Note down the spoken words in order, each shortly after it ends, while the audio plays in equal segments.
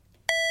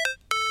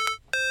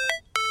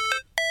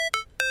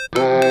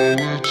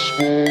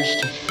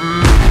Never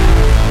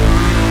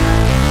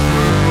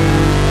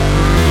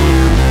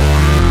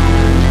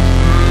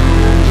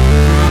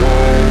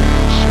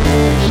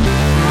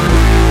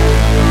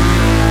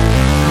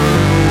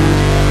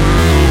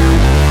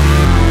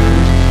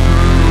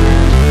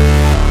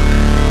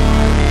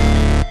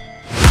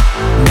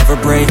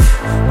break,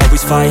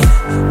 always fight,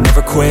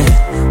 never quit,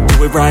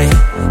 do it right,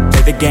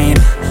 play the game,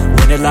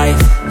 win it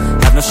life,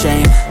 have no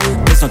shame,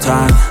 there's no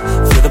time,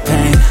 feel the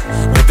pain,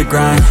 live the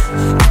grind,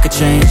 I could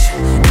change,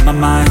 in my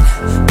mind,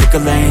 pick a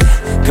lane,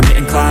 commit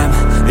and climb,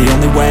 the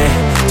only way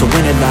to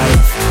win it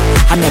life.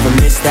 I never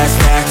miss, that's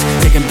fact,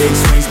 taking big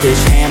swings, bitch,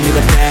 hand me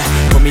the bat,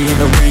 put me in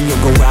the ring, you'll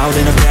go out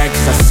in a bag,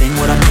 cause I sing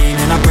what I mean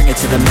and I bring it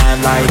to the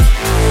mad light.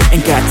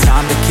 Ain't got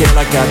time to kill,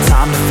 I got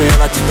time to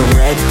feel, I took the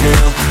red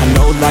pill, I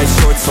know life's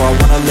short so I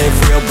wanna live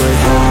real, but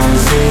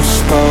how's it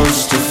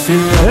supposed to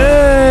feel?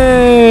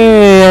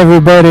 Hey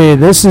everybody,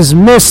 this is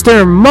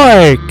Mr.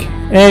 Mike,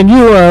 and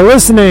you are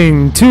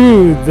listening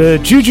to the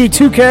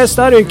JuJu2Cast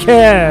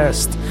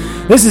Audiocast.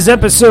 This is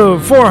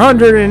episode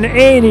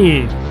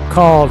 480,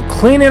 called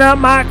Cleaning Out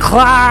My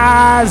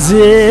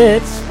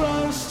Closet.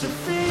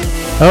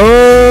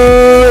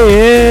 Oh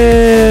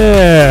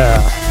yeah.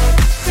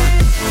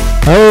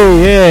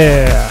 Oh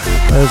yeah.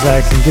 As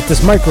I can get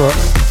this micro up.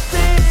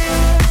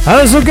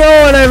 How's it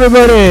going,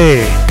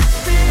 everybody?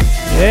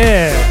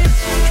 Yeah.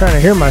 Trying to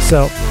hear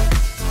myself.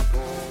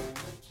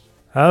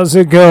 How's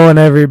it going,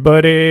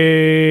 everybody?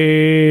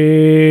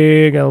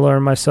 Gotta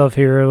learn myself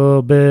here a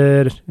little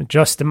bit.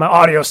 Adjusting my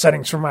audio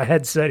settings for my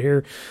headset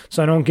here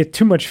so I don't get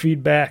too much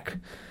feedback.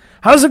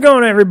 How's it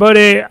going,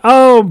 everybody?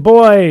 Oh,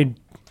 boy.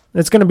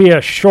 It's going to be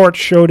a short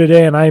show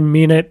today, and I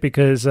mean it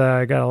because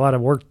I got a lot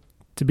of work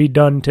to be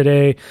done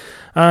today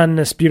on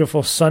this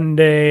beautiful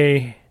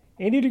Sunday.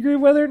 80-degree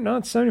weather? No,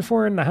 it's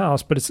 74 in the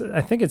house, but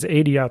I think it's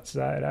 80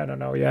 outside. I don't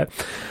know yet.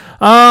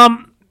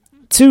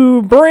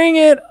 To bring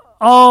it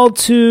all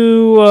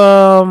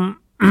to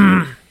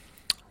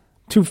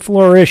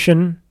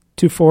fruition.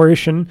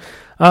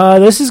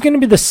 This is going to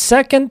be the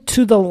second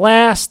to the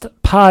last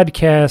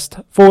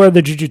podcast for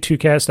the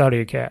JuJu2Cast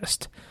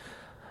Audiocast.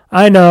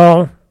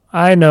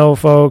 I know,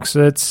 folks.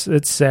 It's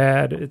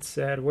sad. It's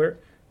sad.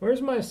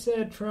 Where's my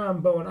sad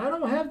trombone? I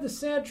don't have the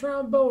sad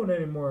trombone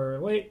anymore.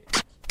 Wait.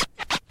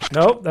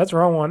 Nope, that's the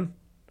wrong one.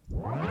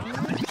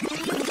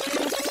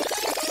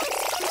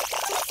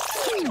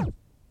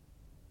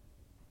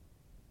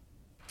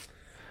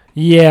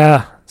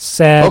 Yeah,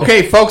 sad.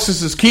 Okay, folks,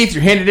 this is Keith.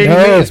 You're handed in your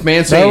maintenance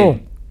man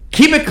saying,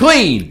 keep it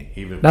clean.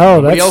 Even if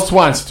nobody else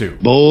wants to.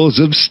 Balls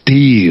of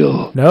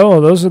steel.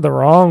 No, those are the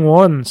wrong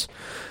ones.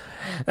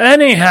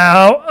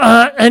 Anyhow,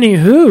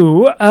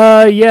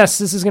 yes,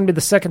 this is going to be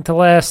the second to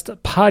last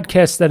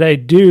podcast that I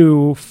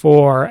do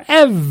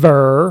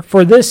forever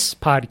for this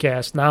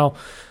podcast. Now,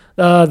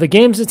 the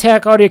Games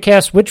Attack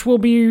Audiocast, which will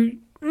be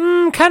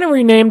kind of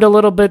renamed a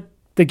little bit,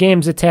 the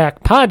Games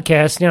Attack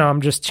Podcast,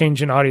 I'm just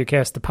changing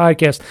Audiocast to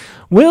podcast,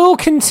 will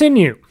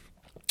continue.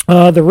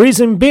 The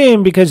reason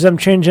being because I'm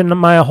changing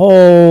my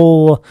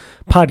whole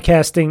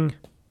podcasting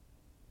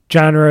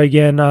genre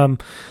again. I'm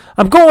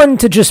going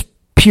to just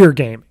pure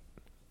gaming.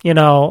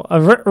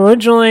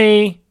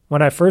 Originally,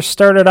 when I first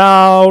started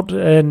out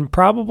in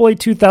probably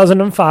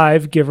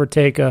 2005, give or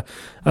take a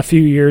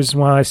few years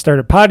when I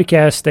started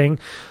podcasting,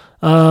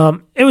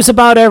 it was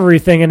about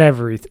everything and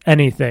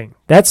anything.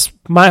 That's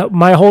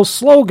my whole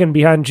slogan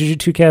behind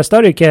JuJu2Cast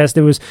Audiocast.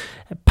 It was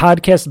a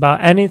podcast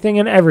about anything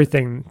and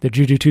everything. The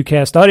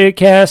JuJu2Cast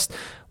Audiocast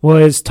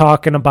was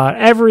talking about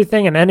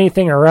everything and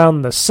anything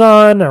around the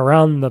sun,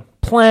 around the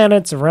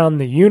planets, around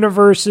the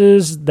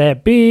universes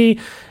that be.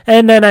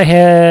 And then I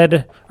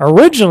had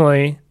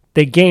originally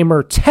the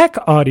Gamer Tech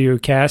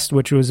Audiocast,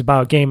 which was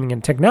about gaming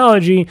and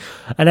technology,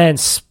 and then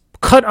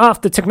cut off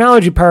the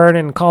technology part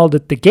and called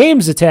it the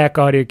Games Attack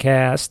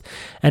Audiocast,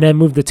 and then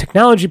moved the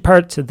technology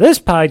part to this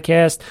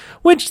podcast,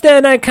 which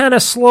then I kind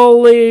of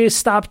slowly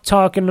stopped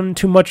talking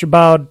too much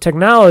about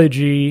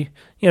technology.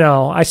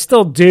 I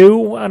still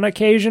do on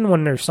occasion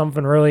when there's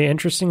something really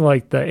interesting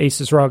like the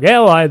Asus ROG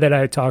Ally that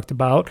I talked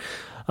about.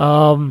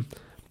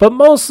 But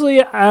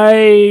mostly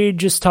I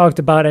just talked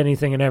about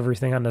anything and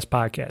everything on this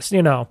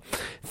podcast.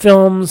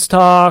 Films,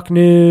 talk,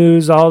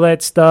 news, all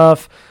that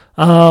stuff.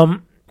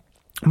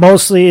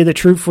 Mostly the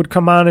Truth would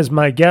come on as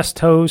my guest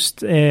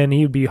host, and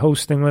he would be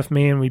hosting with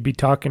me, and we'd be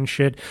talking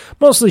shit.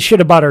 Mostly shit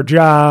about our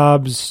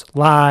jobs,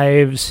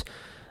 lives,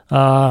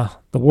 the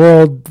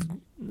world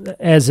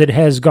as it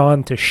has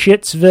gone to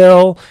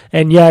Shitsville.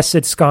 And yes,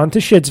 it's gone to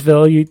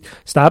Shitsville. You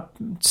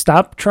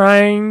stop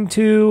trying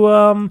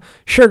to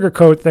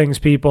sugarcoat things,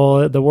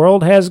 people. The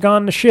world has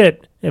gone to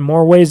shit in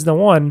more ways than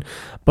one.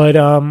 But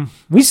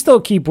we still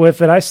keep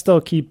with it. I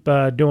still keep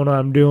doing what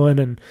I'm doing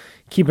and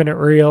keeping it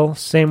real.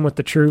 Same with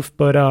the Truth.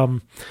 But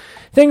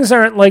things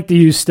aren't like they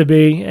used to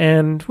be.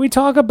 And we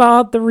talk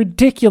about the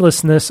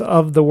ridiculousness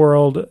of the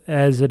world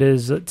as it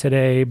is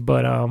today.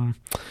 But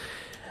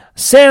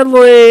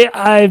sadly,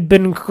 I've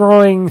been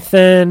growing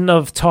thin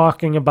of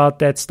talking about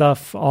that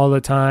stuff all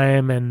the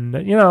time.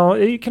 And,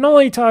 you can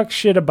only talk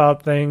shit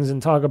about things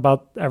and talk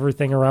about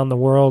everything around the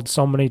world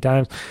so many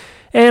times.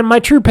 And my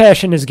true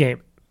passion is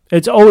gaming.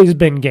 It's always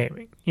been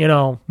gaming.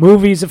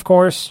 Movies, of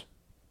course.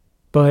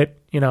 But,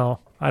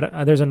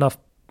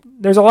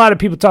 there's a lot of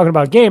people talking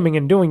about gaming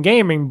and doing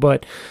gaming,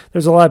 but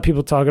there's a lot of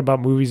people talking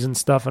about movies and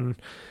stuff. And,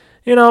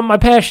 my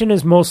passion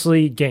is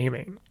mostly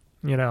gaming.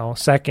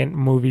 Second,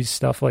 movies,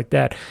 stuff like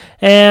that.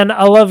 And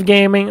I love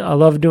gaming. I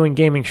love doing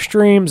gaming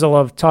streams. I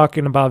love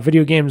talking about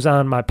video games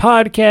on my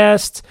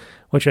podcast,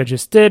 which I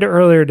just did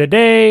earlier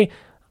today.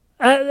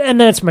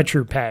 And that's my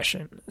true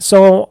passion.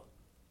 So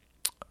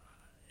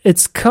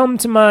it's come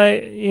to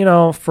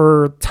my,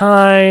 for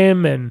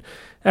time and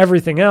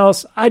everything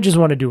else, I just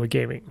want to do a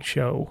gaming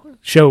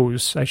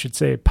shows, I should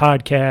say,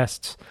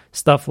 podcasts,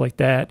 stuff like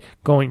that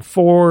going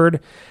forward.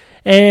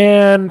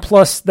 And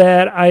plus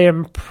that, I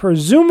am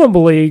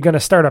presumably going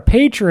to start a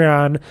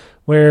Patreon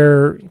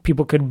where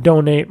people can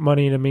donate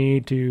money to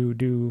me to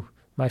do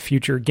my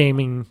future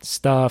gaming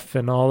stuff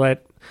and all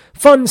that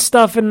fun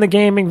stuff in the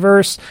gaming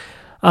verse.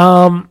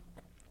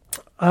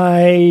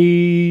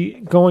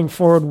 I, going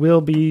forward,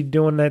 will be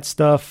doing that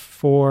stuff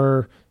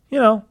for,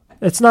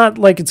 it's not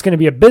like it's going to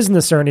be a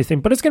business or anything,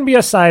 but it's going to be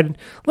a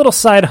little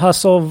side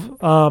hustle,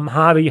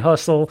 hobby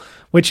hustle,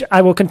 which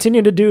I will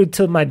continue to do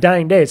till my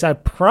dying days. I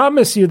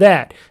promise you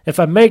that. If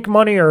I make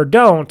money or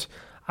don't,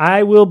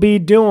 I will be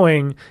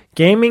doing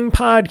gaming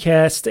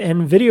podcasts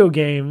and video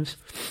games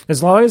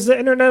as long as the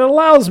internet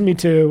allows me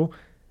to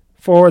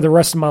for the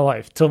rest of my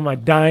life, till my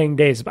dying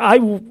days.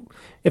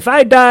 If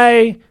I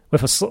die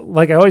with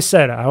like I always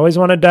said, I always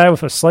want to die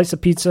with a slice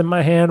of pizza in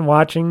my hand,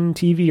 watching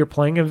TV or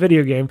playing a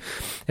video game.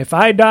 If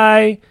I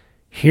die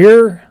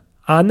here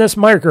on this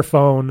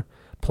microphone,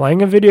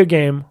 playing a video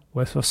game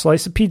with a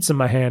slice of pizza in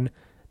my hand,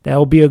 that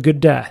will be a good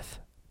death.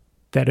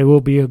 That it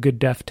will be a good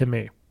death to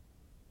me.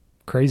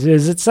 Crazy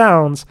as it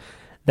sounds,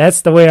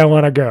 that's the way I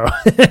want to go.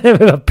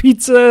 A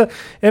pizza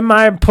in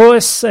my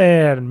puss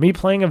and me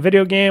playing a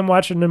video game,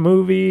 watching a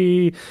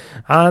movie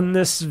on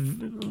this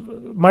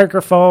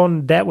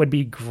microphone, that would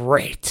be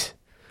great.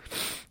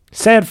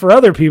 Sad for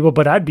other people,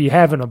 but I'd be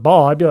having a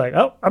ball. I'd be like,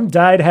 oh, I'm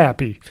died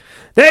happy.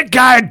 That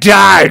guy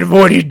died of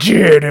what he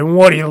did and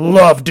what he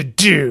loved to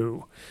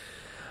do.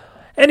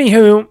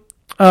 Anywho,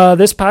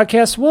 this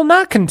podcast will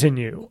not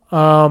continue,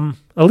 at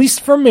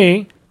least for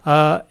me.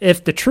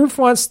 If the Truth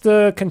wants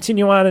to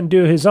continue on and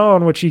do his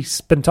own, which he's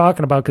been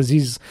talking about, because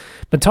he's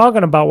been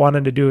talking about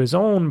wanting to do his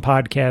own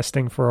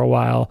podcasting for a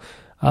while,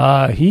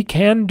 he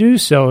can do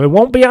so. It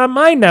won't be on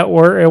my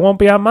network. It won't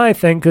be on my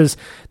thing, because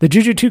the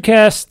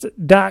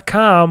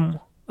JuJu2Cast.com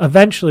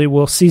eventually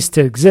will cease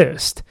to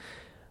exist,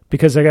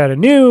 because I got a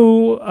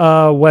new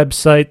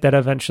website that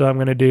eventually I'm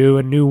going to do,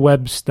 and new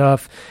web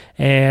stuff,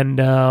 and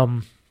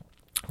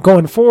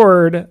going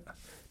forward,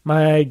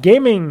 my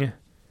gaming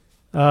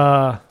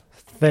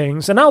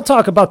things, and I'll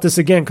talk about this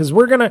again, because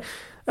we're going to,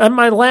 on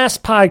my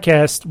last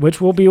podcast,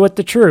 which will be with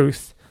the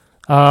Truth,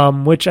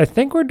 which I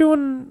think we're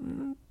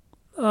doing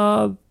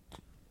the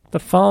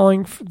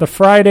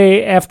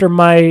Friday after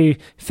my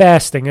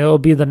fasting. It'll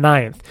be the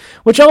 9th,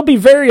 which I'll be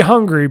very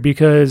hungry,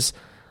 because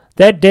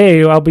that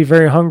day I'll be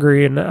very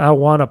hungry, and I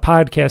want a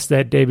podcast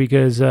that day,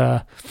 because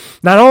not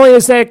only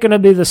is that going to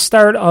be the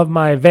start of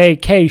my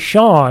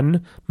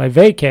vacation,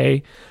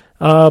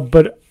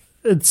 but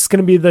it's going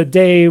to be the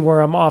day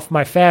where I'm off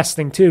my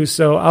fasting too.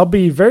 So I'll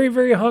be very,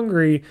 very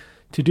hungry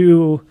to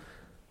do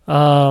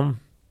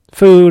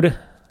food,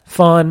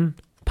 fun,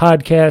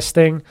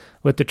 podcasting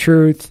with the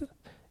Truth,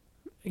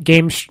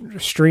 game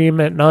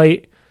stream at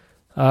night,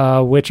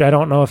 which I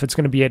don't know if it's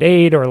going to be at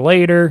 8 or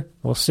later.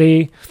 We'll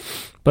see.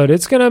 But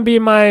it's going to be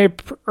my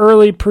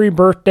early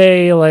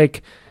pre-birthday,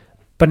 like,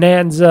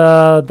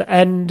 bonanza, the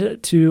end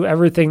to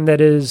everything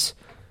that is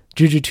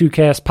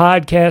JuJu2Cast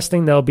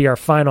podcasting. That'll be our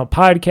final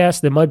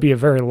podcast. It might be a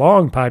very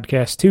long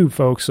podcast too,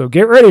 folks, so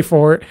get ready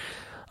for it.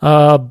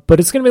 But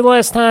it's going to be the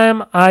last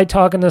time I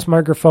talk in this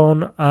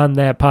microphone on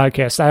that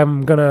podcast.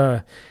 I'm going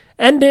to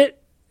end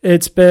it.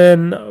 It's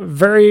been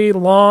very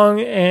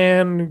long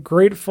and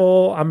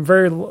grateful. I'm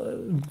very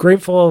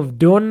grateful of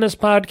doing this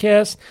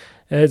podcast.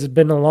 It's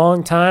been a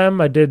long time.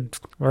 I did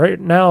right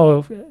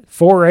now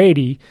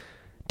 480.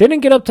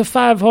 Didn't get up to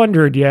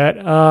 500 yet.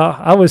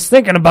 I was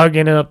thinking about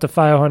getting up to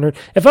 500.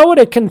 If I would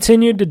have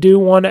continued to do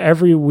one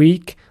every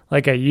week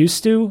like I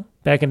used to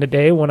back in the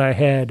day when I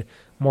had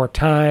more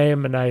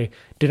time and I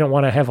didn't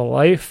want to have a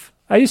life,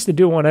 I used to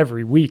do one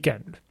every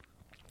weekend.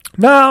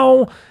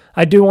 Now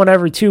I do one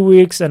every 2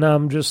 weeks, and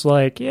I'm just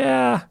like,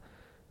 yeah,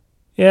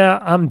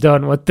 I'm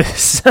done with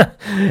this.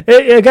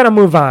 I got to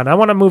move on. I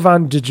want to move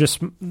on to just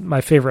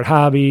my favorite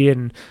hobby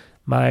and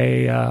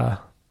my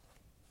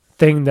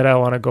thing that I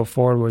want to go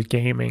forward with,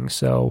 gaming.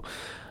 So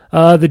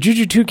the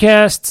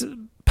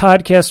JuJu2Cast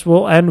podcast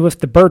will end with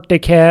the birthday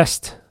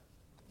cast.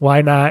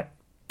 Why not?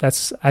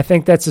 I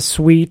think that's a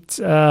sweet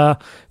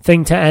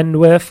thing to end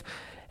with.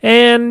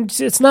 And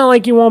it's not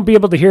like you won't be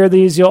able to hear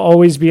these. You'll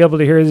always be able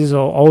to hear these. They'll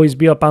always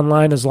be up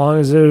online as long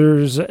as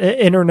there's an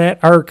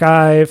internet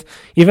archive.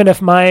 Even if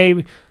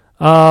my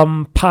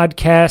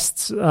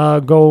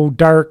podcasts go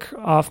dark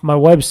off my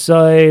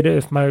website,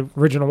 if my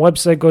original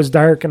website goes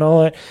dark and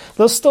all that,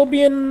 they'll still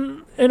be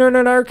in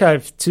internet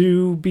archive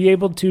to be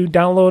able to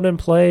download and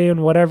play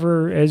and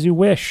whatever as you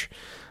wish.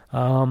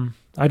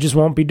 I just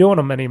won't be doing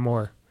them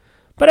anymore.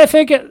 But I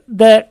think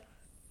that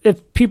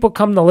if people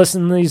come to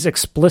listen to these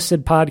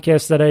explicit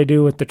podcasts that I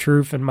do with The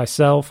Truth and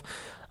myself,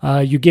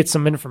 you get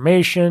some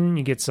information,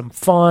 you get some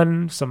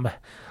fun, some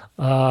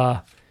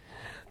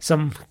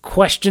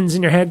questions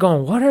in your head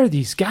going, what are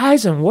these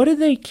guys and what do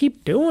they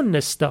keep doing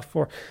this stuff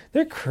for?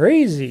 They're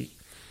crazy.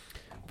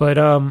 But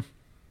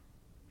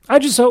I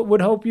just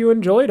would hope you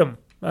enjoyed them.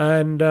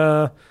 And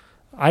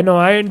I know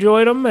I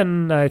enjoyed them,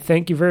 and I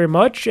thank you very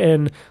much.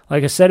 And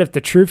like I said, if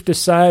The Truth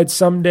decides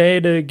someday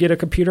to get a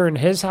computer in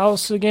his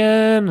house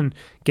again and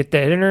get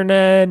the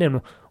internet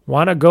and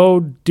want to go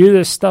do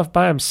this stuff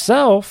by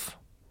himself,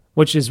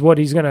 which is what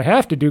he's going to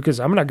have to do because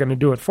I'm not going to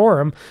do it for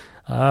him,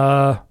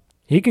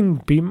 he can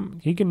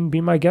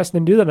be my guest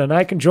and do that, and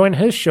I can join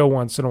his show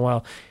once in a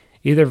while,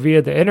 either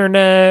via the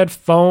internet,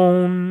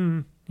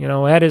 phone,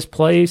 at his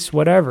place,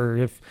 whatever.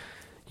 If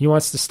he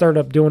wants to start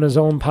up doing his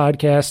own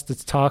podcast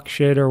to talk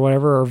shit or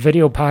whatever, or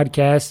video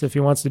podcast, if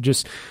he wants to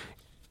just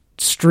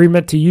stream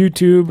it to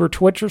YouTube or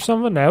Twitch or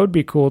something, that would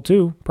be cool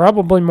too.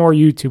 Probably more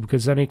YouTube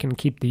because then he can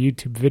keep the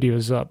YouTube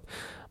videos up.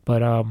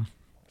 But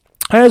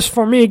as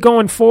for me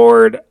going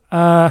forward,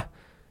 that's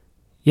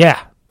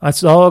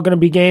all going to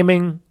be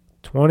gaming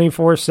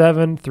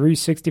 24/7,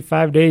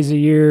 365 days a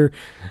year.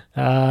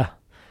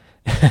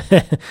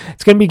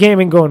 It's going to be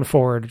gaming going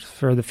forward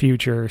for the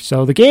future.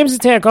 So the Games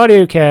Attack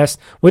Audiocast,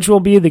 which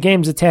will be the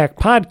Games Attack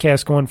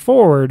podcast going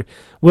forward,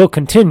 will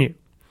continue.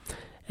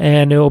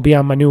 And it will be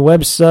on my new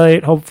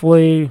website,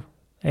 hopefully.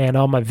 And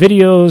all my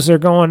videos are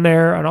going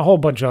there and a whole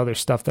bunch of other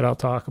stuff that I'll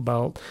talk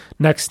about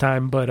next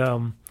time. But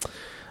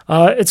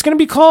it's going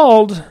to be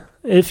called,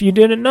 if you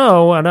didn't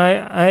know, and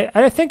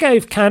I think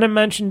I've kind of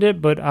mentioned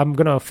it, but I'm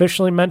going to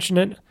officially mention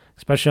it,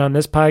 especially on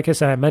this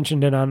podcast. And I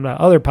mentioned it on the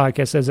other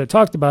podcast as I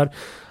talked about.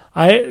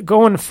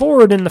 Going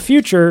forward in the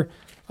future,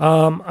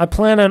 I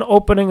plan on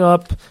opening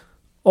up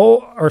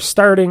or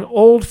starting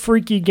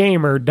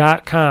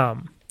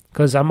oldfreakygamer.com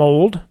because I'm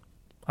old,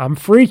 I'm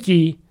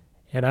freaky,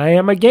 and I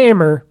am a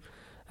gamer.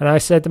 And I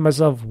said to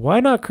myself, why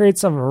not create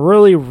something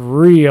really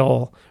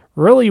real,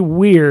 really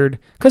weird?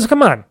 Because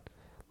come on,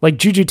 like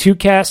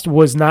JuJu2Cast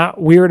was not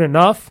weird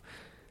enough.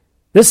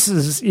 This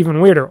is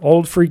even weirder.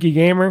 Old Freaky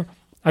Gamer.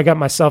 I got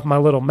myself my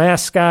little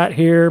mascot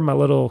here, my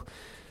little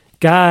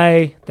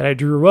guy that I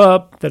drew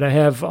up that I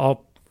have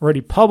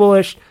already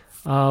published.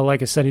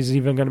 Like I said, he's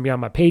even going to be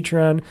on my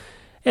Patreon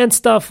and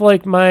stuff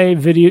like my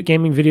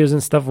gaming videos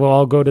and stuff will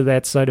all go to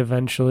that site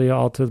eventually,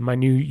 all to my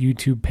new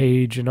YouTube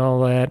page and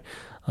all that.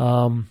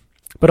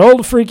 But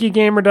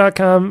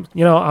oldfreakygamer.com,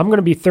 I'm going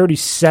to be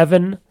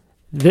 37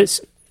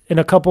 in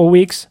a couple of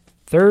weeks,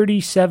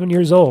 37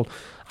 years old.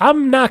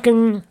 I'm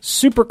knocking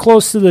super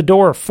close to the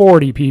door of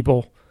 40,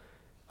 people.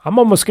 I'm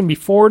almost going to be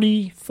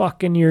 40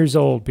 fucking years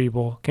old,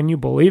 people. Can you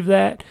believe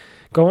that?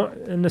 Going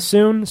into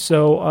soon.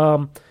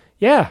 So,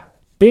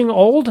 being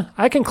old,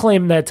 I can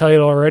claim that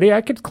title already. I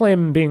could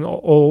claim being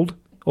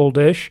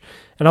oldish.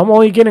 And I'm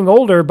only getting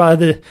older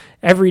by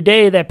every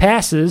day that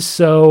passes.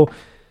 So,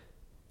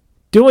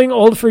 doing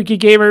Old Freaky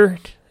Gamer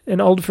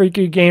and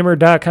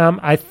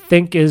oldfreakygamer.com, I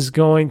think is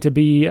going to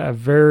be a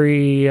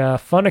very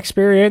fun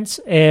experience.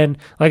 And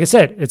like I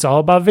said, it's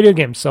all about video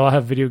games. So, I'll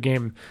have video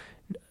game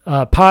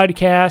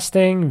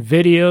podcasting,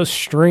 videos,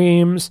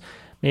 streams,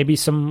 maybe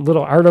some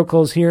little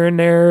articles here and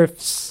there if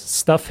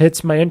stuff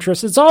hits my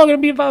interest. It's all going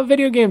to be about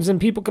video games, and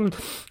people can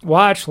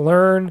watch,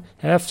 learn,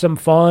 have some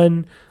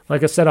fun.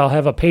 Like I said, I'll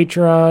have a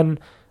Patreon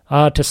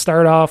to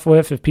start off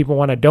with. If people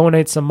want to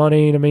donate some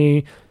money to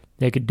me,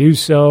 they could do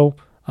so.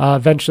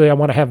 Eventually, I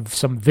want to have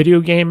some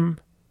video game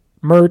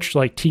merch,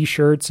 like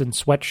T-shirts and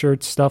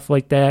sweatshirts, stuff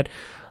like that.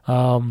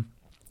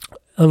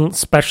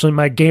 Especially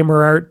my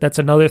gamer art. That's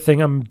another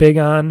thing I'm big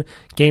on,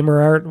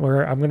 gamer art,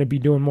 where I'm going to be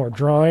doing more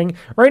drawing.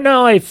 Right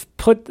now, I've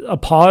put a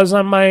pause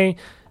on my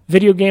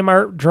video game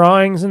art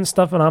drawings and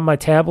stuff and on my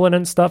tablet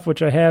and stuff,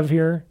 which I have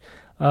here.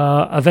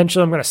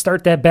 Eventually, I'm going to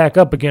start that back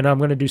up again. I'm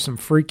going to do some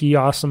freaky,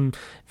 awesome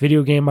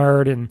video game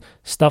art and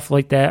stuff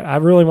like that. I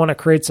really want to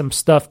create some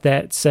stuff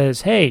that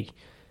says, hey,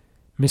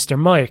 Mr.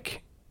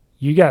 Mike,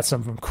 you got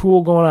something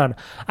cool going on.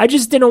 I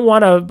just didn't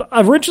want to...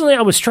 Originally,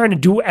 I was trying to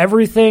do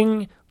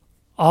everything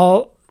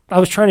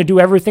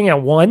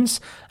at once,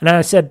 and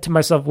I said to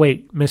myself,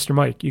 wait, Mr.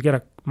 Mike,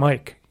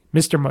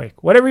 Mr.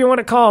 Mike, whatever you want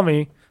to call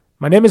me.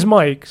 My name is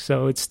Mike,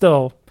 so it's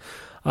still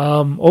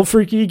Old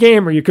Freaky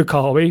Gamer, you could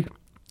call me.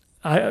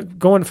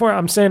 Going forward,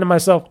 I'm saying to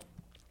myself,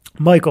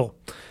 Michael,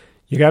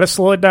 you got to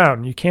slow it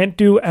down. You can't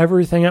do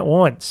everything at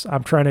once.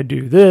 I'm trying to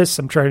do this.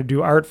 I'm trying to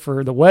do art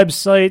for the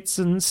website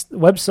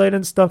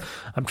and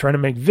stuff. I'm trying to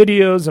make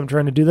videos. I'm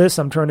trying to do this.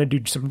 I'm trying to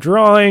do some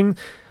drawing.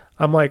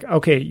 I'm like,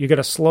 okay, you got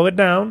to slow it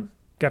down.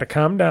 Got to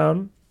calm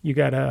down. You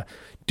got to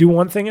do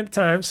one thing at a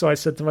time. So I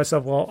said to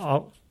myself,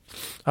 well,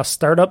 I'll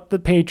start up the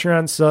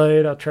Patreon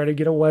site. I'll try to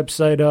get a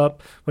website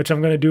up, which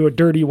I'm going to do a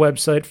dirty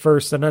website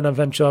first, and then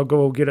eventually I'll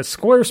go get a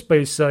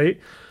Squarespace site.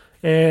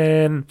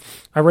 And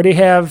I already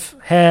have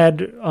had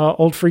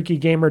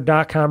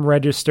oldfreakygamer.com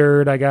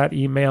registered. I got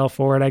email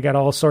for it. I got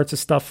all sorts of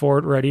stuff for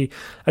it ready.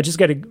 I just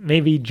got to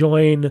maybe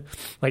join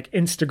like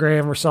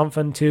Instagram or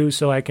something too,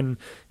 so I can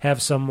have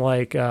some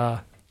like,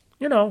 a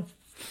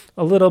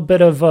little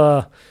bit of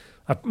a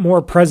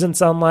more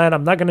presence online.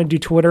 I'm not going to do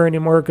Twitter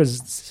anymore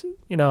because,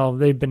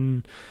 they've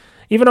been,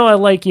 even though I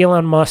like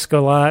Elon Musk a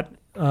lot,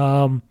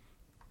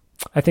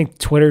 I think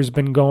Twitter's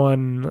been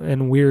going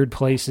in weird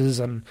places,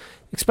 and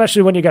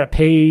especially when you got to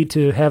pay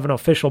to have an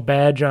official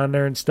badge on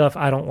there and stuff.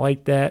 I don't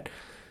like that.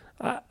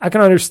 I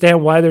can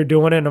understand why they're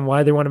doing it and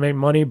why they want to make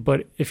money,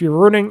 but if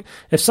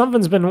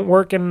something's been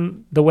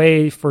working the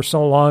way for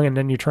so long and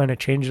then you're trying to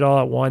change it all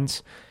at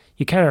once,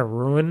 you kind of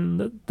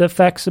ruin the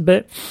effects a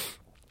bit.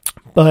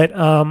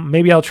 But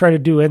maybe I'll try to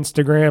do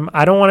Instagram.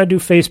 I don't want to do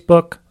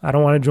Facebook. I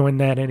don't want to join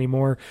that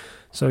anymore.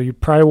 So you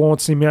probably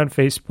won't see me on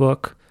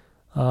Facebook.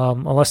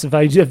 Unless if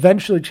I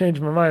eventually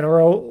change my mind,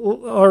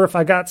 or if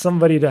I got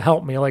somebody to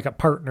help me, like a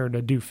partner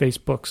to do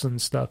Facebooks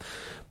and stuff.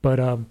 But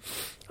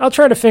I'll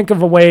try to think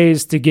of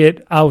ways to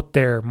get out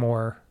there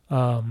more,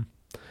 and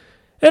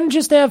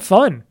just have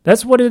fun.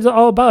 That's what it's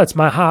all about. It's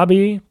my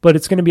hobby, but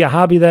it's going to be a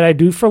hobby that I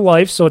do for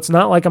life. So it's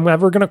not like I'm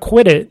ever going to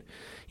quit it,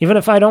 even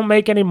if I don't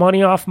make any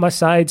money off my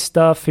side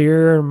stuff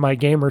here, my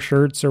gamer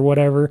shirts or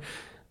whatever.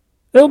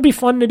 It'll be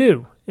fun to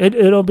do.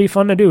 It'll be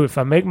fun to do if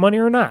I make money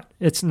or not.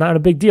 It's not a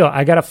big deal.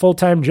 I got a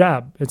full-time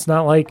job. It's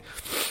not like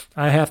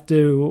I have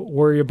to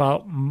worry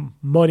about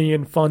money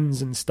and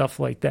funds and stuff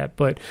like that.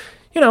 But,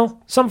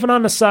 something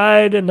on the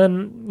side, and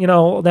then,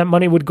 that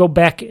money would go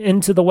back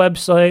into the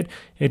website.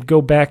 It'd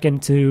go back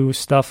into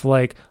stuff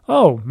like,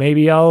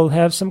 maybe I'll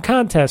have some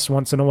contests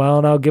once in a while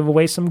and I'll give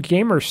away some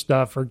gamer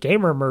stuff or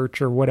gamer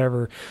merch or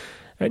whatever.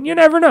 And you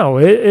never know.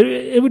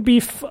 It would be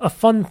a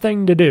fun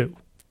thing to do.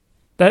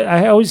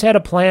 I always had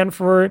a plan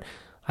for it.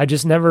 I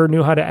just never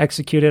knew how to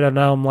execute it, and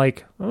now I'm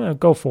like,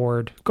 go for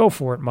it. Go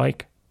for it,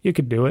 Mike. You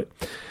could do it.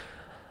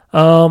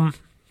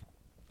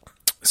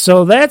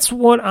 So that's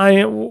what I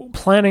am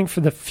planning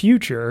for the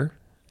future,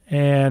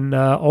 and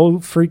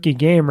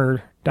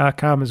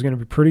oldfreakygamer.com is going to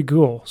be pretty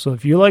cool. So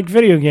if you like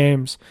video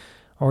games,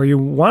 or you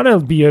want to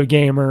be a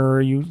gamer, or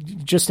you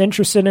just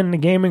interested in the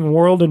gaming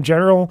world in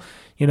general,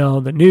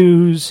 the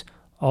news,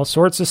 all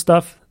sorts of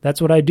stuff,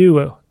 that's what I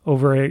do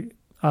over at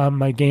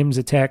my Games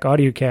Attack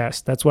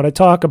Audiocast. That's what I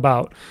talk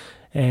about.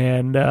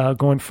 And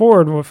going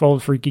forward with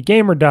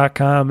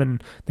oldfreakygamer.com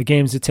and the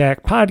Games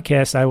Attack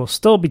podcast, I will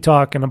still be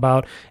talking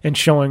about and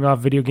showing off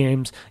video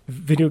games,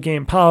 video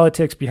game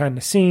politics behind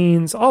the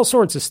scenes, all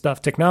sorts of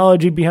stuff,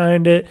 technology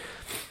behind it.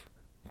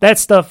 That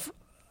stuff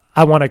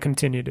I want to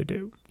continue to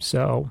do.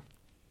 So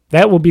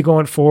that will be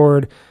going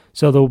forward.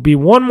 So there will be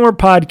one more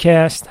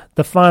podcast,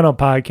 the final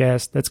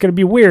podcast. That's going to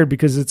be weird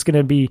because it's going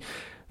to be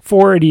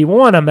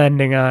 481 I'm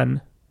ending on.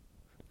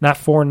 Not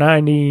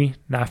 490,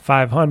 not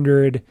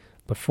 500,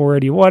 but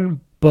 481.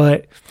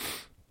 But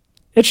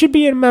it should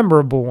be a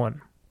memorable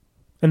one.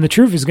 And the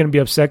truth is going to be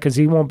upset because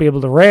he won't be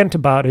able to rant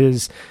about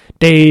his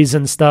days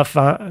and stuff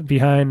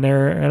behind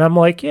there. And I'm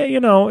like,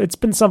 it's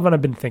been something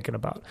I've been thinking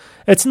about.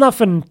 It's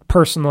nothing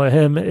personal to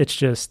him. It's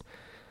just,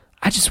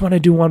 I just want to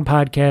do one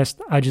podcast.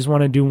 I just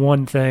want to do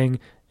one thing.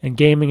 And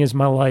gaming is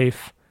my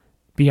life,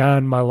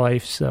 beyond my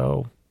life.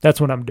 So that's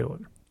what I'm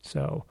doing.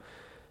 So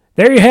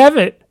there you have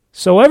it.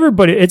 So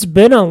everybody, it's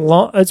been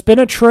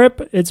a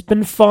trip. It's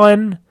been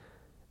fun.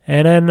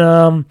 And then,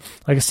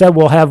 like I said,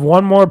 we'll have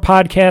one more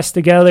podcast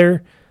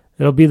together.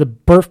 It'll be the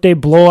birthday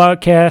blowout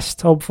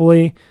cast,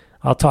 hopefully.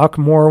 I'll talk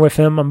more with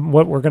him on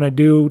what we're going to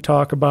do,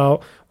 talk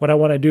about what I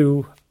want to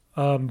do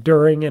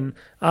during and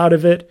out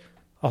of it.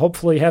 I'll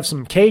hopefully have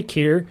some cake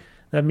here.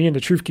 That me and the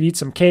Truth could eat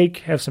some cake,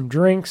 have some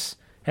drinks,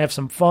 have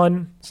some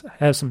fun,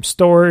 have some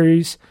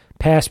stories,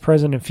 past,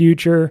 present, and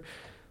future,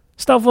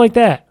 stuff like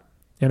that.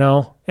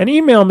 And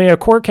email me at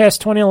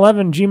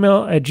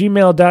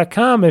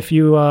corecast2011@gmail.com if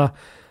you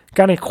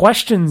got any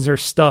questions or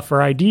stuff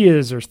or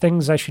ideas or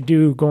things I should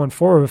do going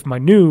forward with my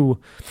new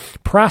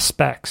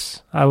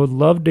prospects. I would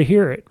love to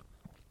hear it.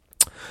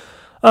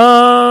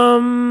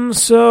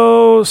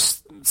 So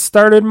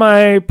started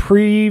my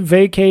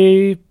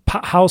pre-vacay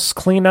house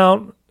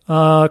cleaning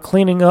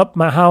up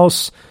my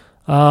house.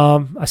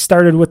 I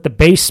started with the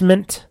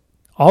basement.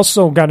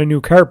 Also got a new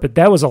carpet.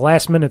 That was a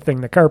last-minute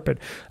thing, the carpet.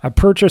 I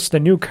purchased a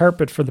new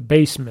carpet for the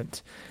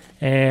basement,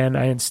 and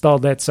I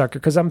installed that sucker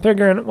because I'm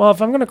figuring, well,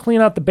 if I'm going to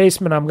clean out the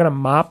basement, I'm going to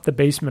mop the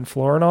basement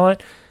floor and all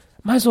that,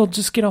 might as well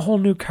just get a whole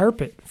new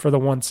carpet for the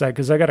one side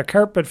because I got a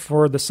carpet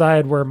for the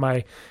side where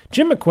my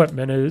gym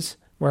equipment is,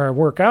 where I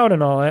work out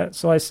and all that.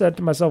 So I said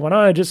to myself, why don't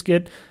I just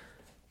get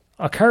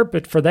a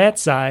carpet for that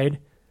side?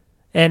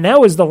 And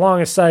that was the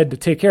longest side to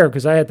take care of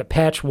because I had to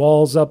patch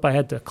walls up. I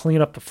had to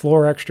clean up the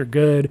floor extra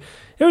good.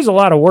 There was a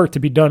lot of work to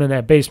be done in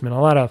that basement. A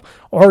lot of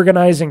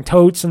organizing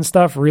totes and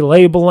stuff,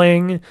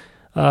 relabeling,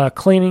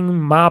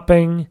 cleaning,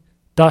 mopping,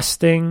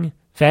 dusting,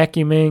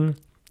 vacuuming.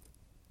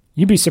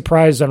 You'd be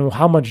surprised on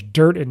how much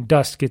dirt and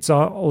dust gets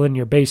all in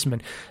your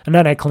basement. And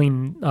then I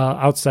clean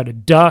outside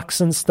of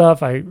ducts and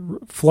stuff. I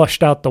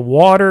flushed out the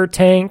water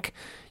tank.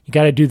 You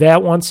got to do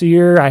that once a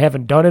year. I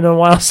haven't done it in a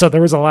while, so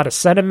there was a lot of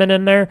sediment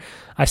in there.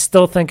 I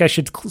still think I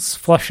should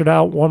flush it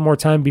out one more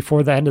time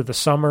before the end of the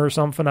summer or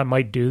something. I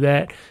might do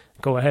that.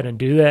 Go ahead and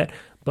do that.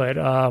 But,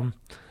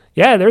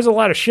 yeah, there's a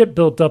lot of shit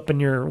built up in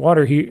your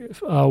water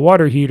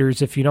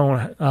heaters if you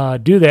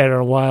don't do that in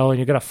a while, and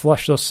you got to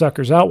flush those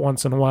suckers out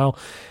once in a while.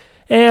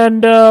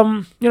 And,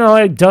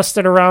 I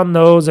dusted around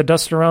those. I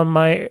dusted around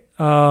my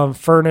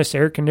furnace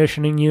air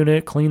conditioning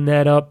unit, cleaned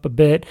that up a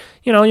bit.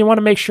 You want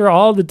to make sure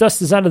all the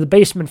dust is out of the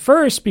basement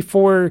first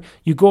before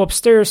you go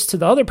upstairs to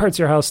the other parts of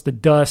your house to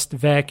dust,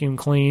 vacuum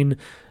clean,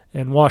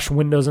 and wash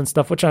windows and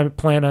stuff, which I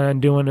plan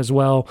on doing as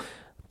well,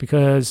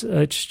 because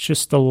it's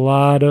just a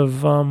lot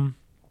of...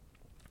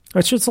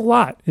 It's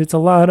a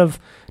lot of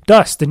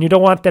dust, and you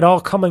don't want that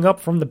all coming up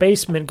from the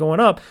basement going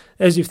up.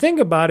 As you think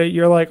about it,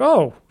 you're like,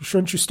 oh,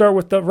 shouldn't you start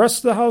with the rest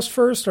of the house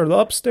first or the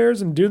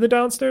upstairs and do the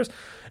downstairs?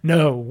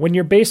 No, when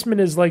your basement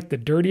is like the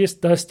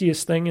dirtiest,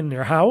 dustiest thing in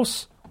your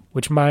house,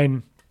 which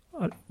mine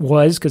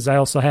was, because I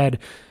also had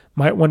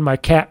when my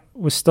cat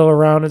was still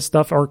around and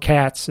stuff, or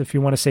cats, if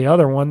you want to say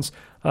other ones,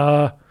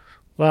 a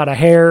lot of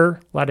hair, a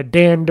lot of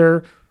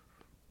dander,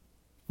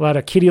 a lot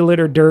of kitty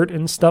litter dirt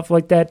and stuff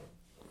like that.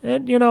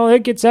 And,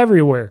 it gets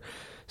everywhere.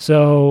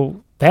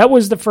 So that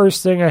was the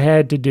first thing I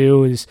had to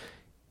do, is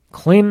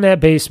clean that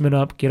basement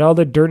up, get all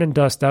the dirt and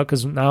dust out,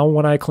 because now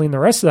when I clean the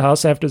rest of the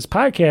house after this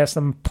podcast,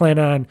 I'm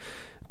planning on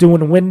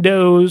doing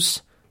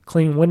windows,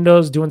 cleaning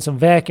windows, doing some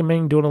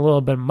vacuuming, doing a little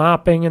bit of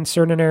mopping in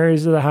certain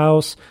areas of the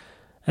house.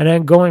 And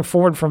then going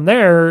forward from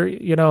there,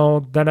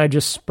 then I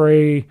just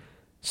spray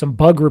some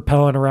bug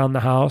repellent around the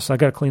house. I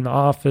got to clean the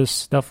office,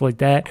 stuff like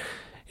that.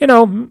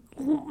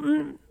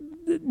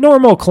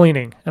 Normal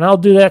cleaning, and I'll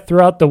do that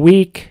throughout the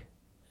week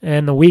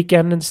and the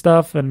weekend and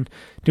stuff, and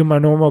do my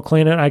normal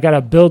cleaning. I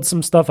gotta build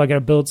some stuff. I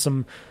bought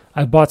some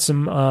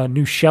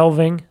new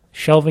shelving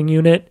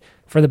unit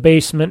for the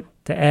basement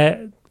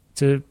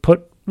to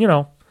put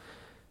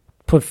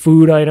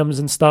food items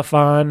and stuff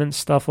on and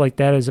stuff like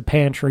that as a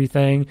pantry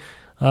thing,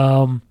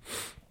 or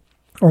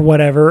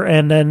whatever.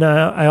 And then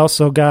I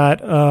also got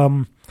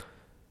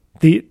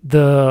the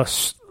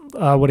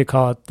what do you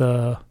call it,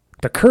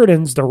 the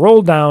curtains, the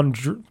roll-down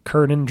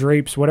curtain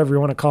drapes, whatever you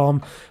want to call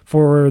them,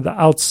 for the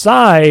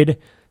outside,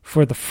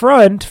 for the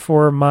front,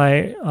 for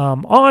my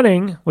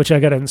awning, which I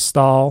got to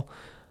install.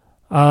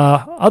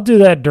 I'll do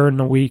that during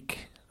the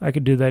week. I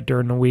could do that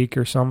during the week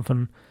or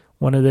something,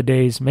 one of the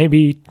days.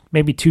 Maybe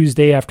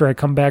Tuesday after I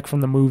come back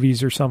from the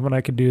movies or something,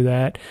 I could do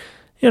that.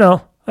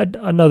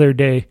 Another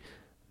day.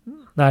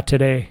 Not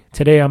today.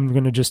 Today I'm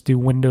going to just do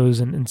windows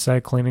and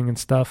inside cleaning and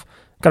stuff.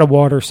 Got to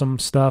water some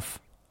stuff.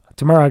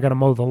 Tomorrow I got to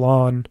mow the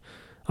lawn.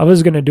 I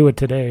was going to do it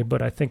today,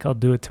 but I think I'll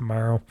do it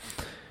tomorrow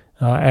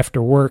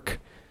after work.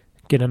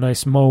 Get a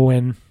nice mow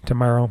in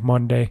tomorrow,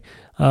 Monday.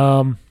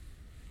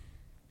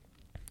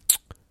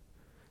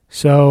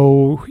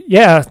 So,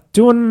 yeah,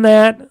 doing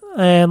that.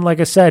 And like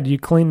I said, you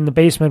clean the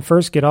basement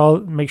first.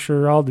 Make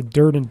sure all the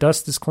dirt and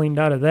dust is cleaned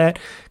out of that.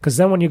 Because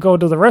then when you go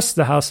to the rest of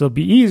the house, it'll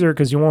be easier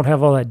because you won't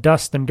have all that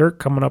dust and dirt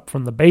coming up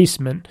from the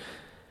basement.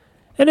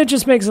 And it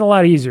just makes it a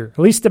lot easier, at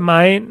least in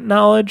my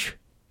knowledge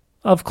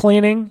of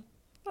cleaning,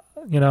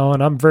 and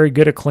I'm very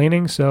good at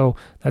cleaning, so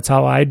that's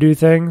how I do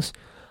things.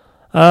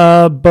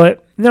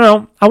 But,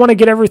 I want to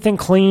get everything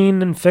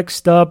clean and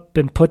fixed up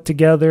and put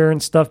together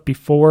and stuff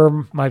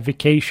before my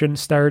vacation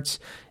starts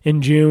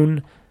in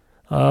June,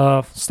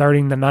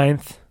 starting the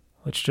 9th.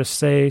 Let's just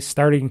say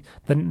starting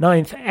the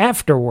 9th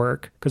after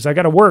work, because I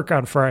got to work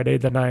on Friday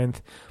the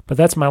 9th, but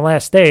that's my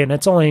last day, and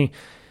that's only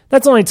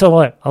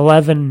till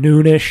 11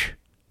 noonish.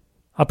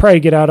 I'll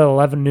probably get out at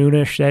 11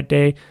 noonish that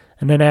day.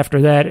 And then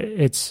after that,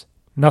 it's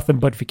nothing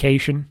but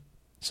vacation.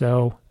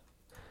 So,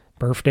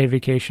 birthday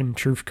vacation,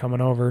 Truth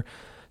coming over.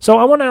 So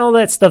I want all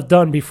that stuff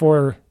done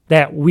before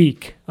that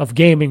week of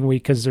gaming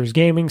week, because there's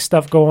gaming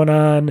stuff going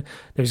on.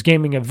 There's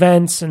gaming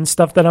events and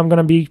stuff that I'm going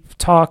to be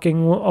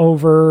talking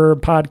over,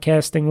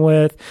 podcasting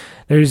with.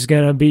 There's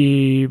going to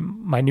be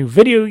my new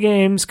video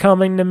games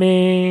coming to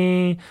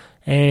me.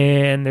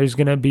 And there's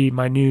going to be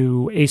my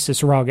new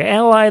Asus ROG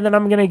Ally that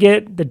I'm going to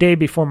get the day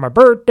before my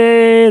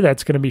birthday.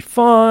 That's going to be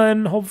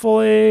fun,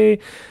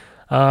 hopefully.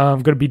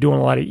 I'm going to be doing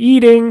a lot of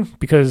eating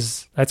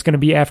because that's going to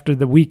be after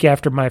the week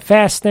after my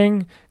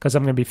fasting, because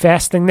I'm going to be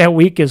fasting that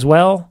week as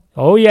well.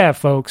 Oh, yeah,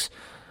 folks.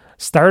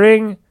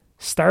 Starting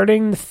the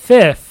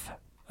 5th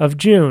of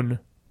June,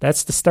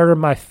 that's the start of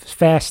my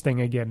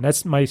fasting again.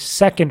 That's my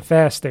second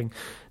fasting.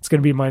 It's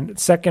going to be my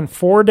second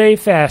 4-day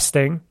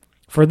fasting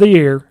for the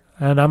year.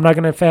 And I'm not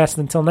going to fast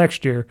until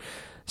next year.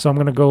 So I'm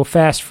going to go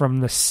fast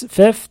from the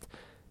 5th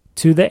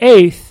to the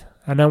 8th.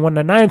 And then when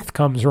the 9th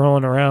comes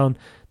rolling around,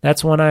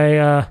 that's when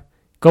I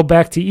go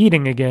back to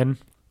eating again.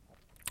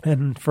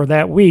 And for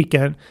that week,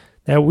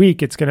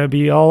 it's going to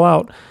be all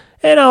out.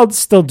 And I'll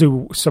still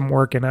do some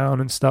working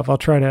out and stuff. I'll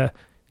try to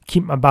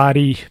keep my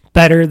body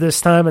better this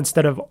time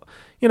instead of,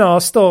 I'll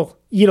still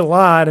eat a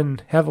lot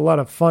and have a lot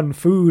of fun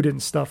food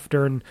and stuff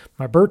during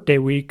my birthday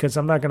week because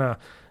I'm not going to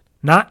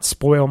not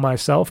spoil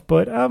myself,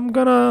 but I'm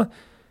going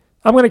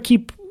to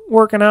keep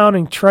working out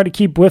and try to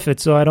keep with it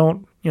so I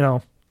don't,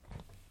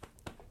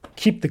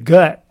 keep the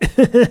gut,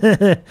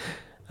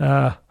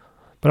 but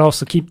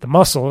also keep the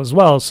muscle as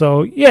well.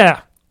 So,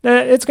 yeah,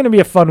 it's going to be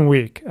a fun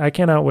week. I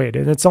cannot wait.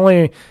 And it's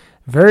only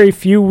very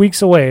few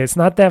weeks away. It's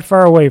not that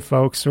far away,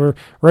 folks. We're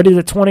ready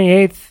the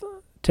 28th.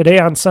 Today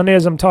on Sunday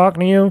as I'm talking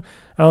to you,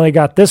 I only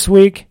got this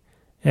week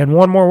and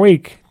one more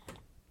week.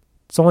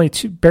 It's only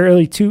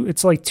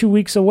it's like 2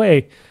 weeks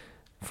away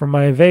from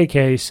my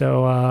vacay,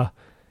 so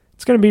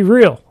it's going to be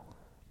real.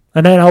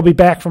 And then I'll be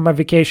back from my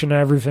vacation and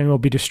everything will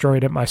be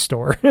destroyed at my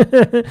store.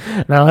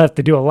 And I'll have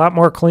to do a lot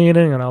more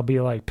cleaning and I'll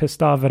be like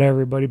pissed off at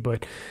everybody,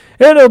 but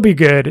it'll be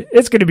good.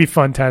 It's going to be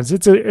fun times.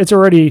 It's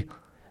already,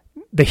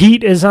 the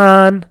heat is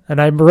on, and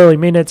I really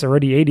mean it. It's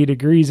already 80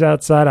 degrees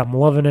outside. I'm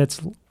loving it.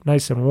 It's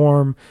nice and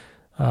warm.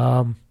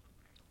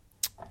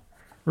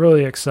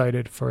 Really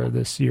excited for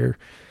this year,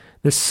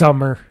 this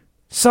summer.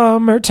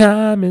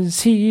 Summertime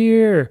is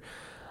here.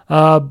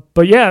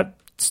 But yeah,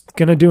 it's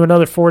going to do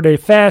another 4-day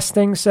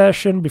fasting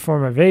session before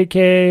my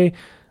vacay.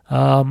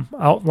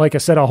 Like I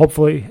said,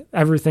 hopefully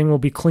everything will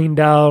be cleaned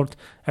out.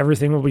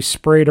 Everything will be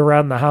sprayed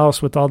around the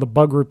house with all the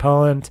bug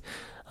repellent.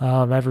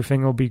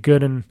 Everything will be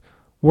good and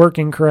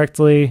working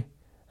correctly,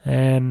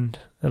 and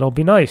it'll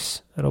be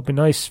nice. It'll be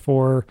nice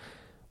for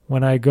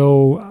when I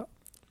go,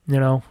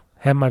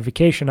 have my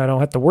vacation. I don't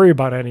have to worry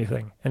about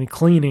anything, any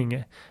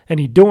cleaning,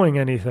 any doing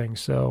anything.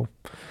 So,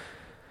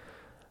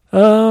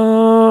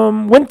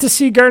 went to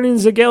see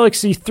Guardians of the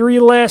Galaxy 3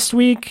 last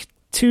week,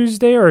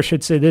 Tuesday, or I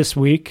should say this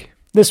week,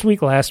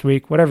 last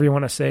week, whatever you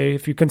want to say.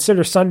 If you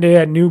consider Sunday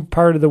a new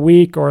part of the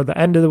week or the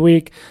end of the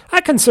week,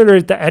 I consider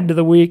it the end of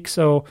the week.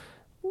 So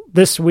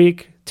this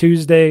week,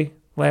 Tuesday,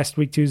 last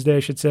week, Tuesday,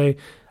 I should say,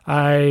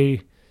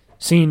 I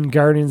seen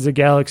Guardians of the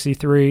Galaxy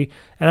 3,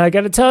 and I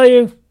got to tell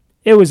you,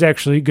 it was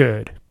actually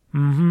good.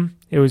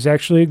 It was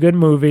actually a good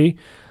movie.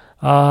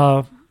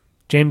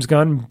 James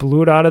Gunn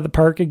blew it out of the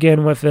park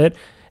again with it.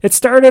 It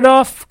started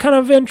off kind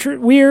of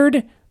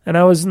weird, and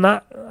I was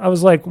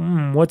like,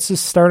 what's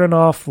this starting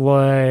off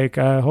like?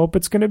 I hope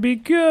it's going to be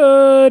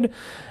good.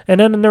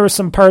 And then there were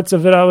some parts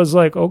of it I was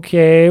like,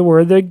 okay, where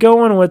are they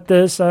going with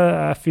this?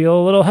 I feel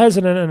a little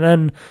hesitant. And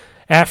then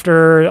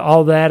after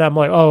all that, I'm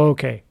like, oh,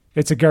 okay,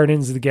 it's a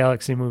Guardians of the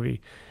Galaxy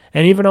movie.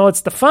 And even though it's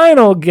the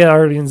final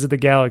Guardians of the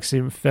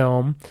Galaxy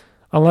film,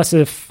 unless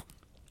if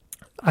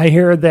I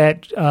hear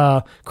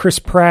that Chris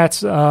Pratt's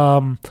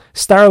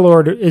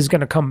Star-Lord is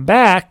going to come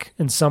back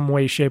in some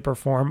way, shape, or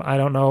form. I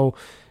don't know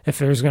if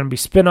there's going to be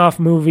spin-off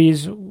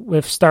movies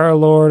with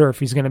Star-Lord or if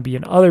he's going to be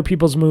in other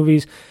people's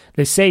movies.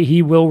 They say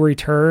he will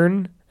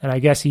return, and I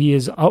guess he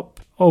is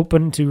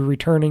open to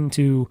returning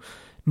to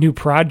new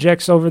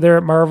projects over there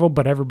at Marvel,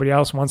 but everybody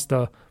else wants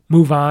to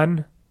move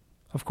on,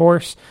 of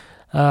course.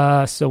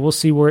 So we'll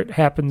see where it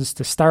happens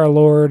to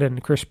Star-Lord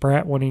and Chris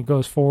Pratt when he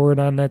goes forward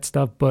on that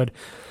stuff. But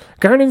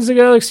Guardians of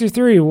the Galaxy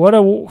 3,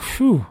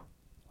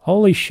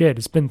 holy shit.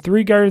 It's been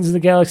 3 Guardians of the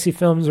Galaxy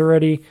films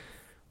already.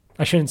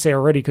 I shouldn't say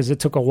already because it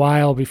took a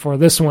while before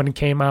this one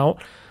came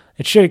out.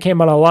 It should have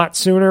came out a lot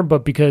sooner,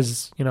 but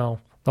because,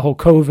 the whole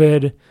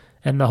COVID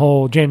and the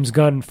whole James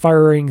Gunn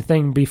firing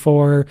thing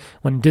before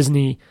when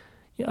Disney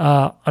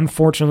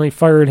unfortunately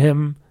fired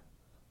him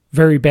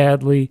very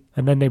badly,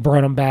 and then they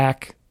brought him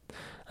back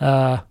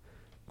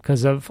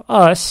because of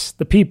us,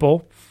 the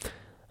people.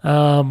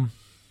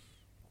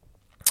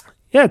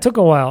 Yeah, it took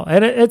a while.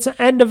 And it's the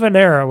end of an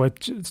era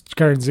with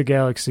Guardians of the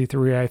Galaxy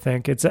 3, I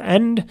think. It's the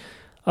end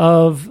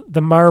of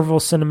the Marvel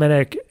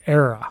Cinematic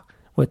era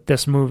with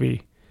this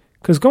movie.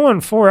 Because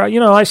going forward,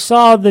 I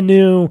saw the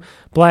new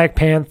Black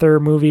Panther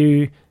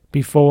movie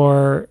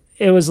before.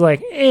 It was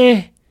like,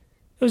 It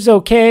was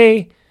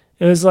okay.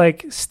 It was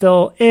like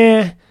still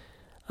And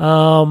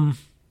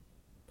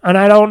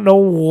I don't know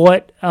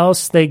what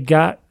else they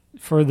got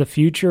for the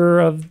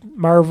future of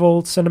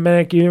Marvel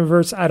Cinematic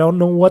Universe. I don't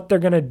know what they're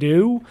going to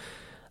do.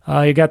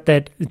 You got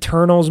that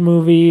Eternals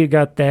movie. You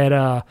got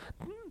that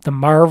the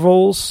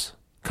Marvels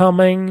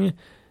coming.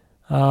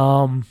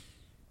 But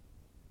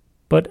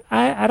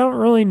I don't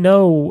really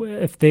know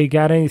if they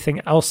got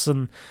anything else.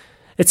 And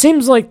it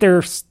seems like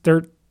they're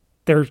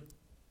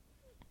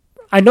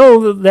I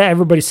know that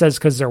everybody says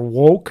because they're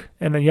woke,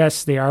 and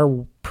yes, they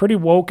are pretty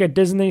woke at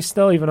Disney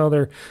still, even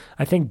though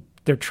I think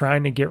they're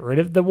trying to get rid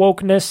of the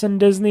wokeness in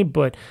Disney,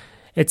 but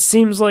it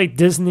seems like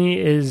Disney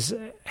is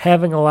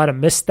having a lot of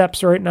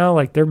missteps right now.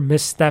 Like they're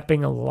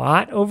misstepping a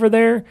lot over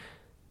there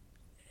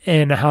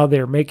in how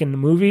they're making the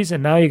movies,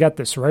 and now you got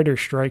this writer's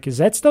strike. Is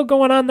that still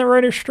going on, the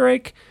writer's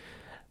strike?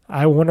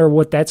 I wonder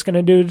what that's going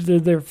to do to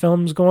their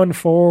films going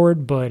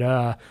forward,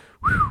 but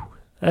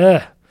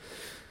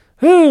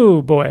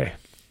oh boy.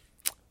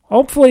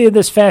 Hopefully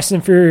this Fast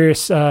and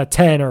Furious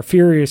 10 or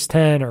Furious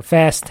 10 or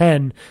Fast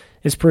 10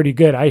 is pretty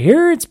good. I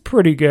hear it's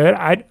pretty good.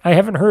 I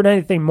haven't heard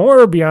anything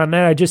more beyond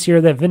that. I just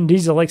hear that Vin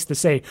Diesel likes to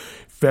say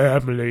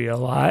family a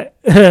lot.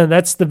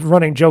 That's the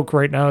running joke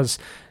right now is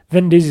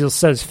Vin Diesel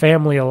says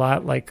family a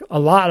lot, like a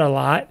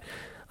lot.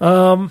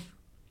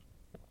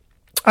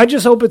 I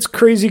just hope it's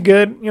crazy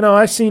good. You know,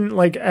 I've seen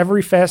like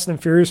every Fast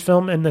and Furious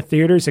film in the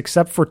theaters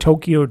except for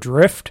Tokyo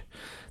Drift.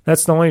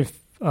 That's the only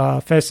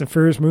Fast and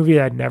Furious movie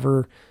I'd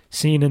never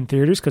seen in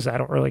theaters because I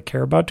don't really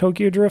care about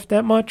Tokyo Drift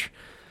that much.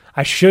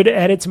 I should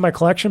add it to my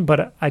collection,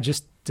 but I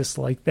just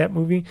dislike that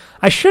movie.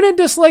 I shouldn't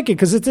dislike it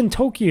because it's in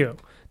Tokyo.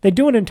 They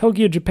do it in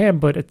Tokyo, Japan,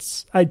 but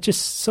I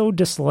just so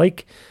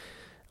dislike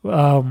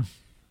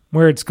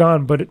where it's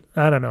gone, but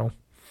I don't know.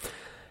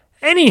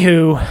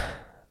 Anywho,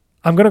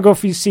 I'm going to go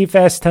see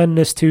Fast 10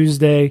 this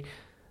Tuesday.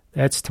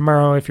 That's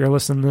tomorrow if you're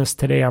listening to this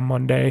today on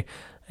Monday.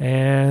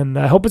 And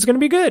I hope it's going to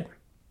be good.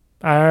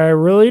 I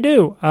really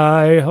do.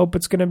 I hope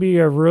it's going to be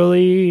a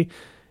really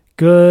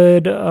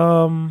good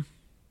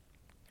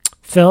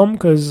film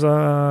because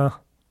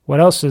what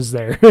else is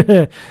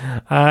there?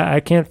 I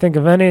can't think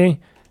of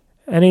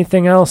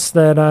anything else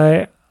that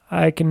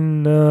I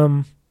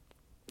can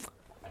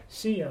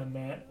see on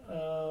that.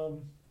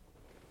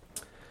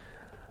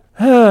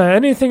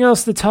 Anything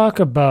else to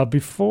talk about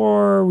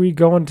before we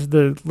go into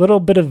the little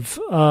bit of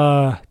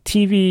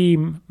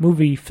TV,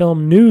 movie,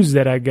 film news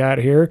that I got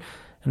here?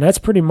 And that's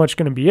pretty much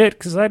going to be it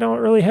because I don't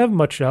really have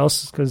much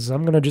else because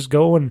I'm going to just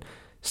go and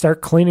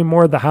start cleaning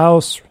more of the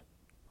house,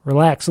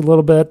 relax a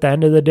little bit at the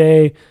end of the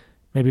day,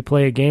 maybe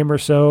play a game or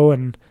so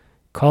and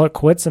call it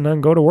quits and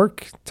then go to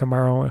work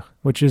tomorrow,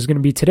 which is going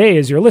to be today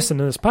as you're listening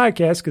to this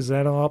podcast because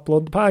then I'll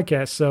upload the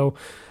podcast. So,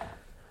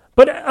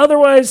 but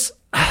otherwise,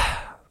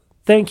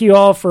 thank you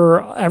all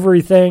for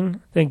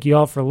everything. Thank you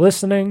all for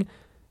listening.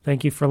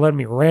 Thank you for letting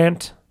me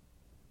rant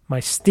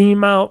my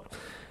steam out.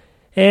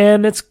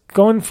 And it's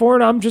going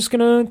forward. I'm just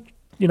going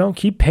to,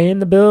 keep paying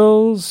the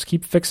bills,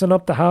 keep fixing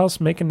up the house,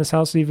 making this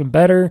house even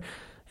better,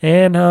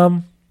 and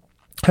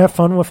have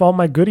fun with all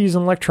my goodies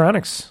and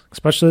electronics,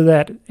 especially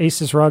that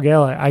Asus ROG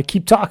Ally. I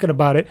keep talking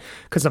about it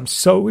because I'm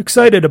so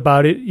excited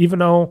about it, even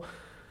though,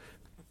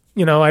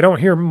 I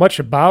don't hear much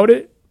about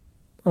it,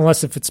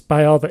 unless if it's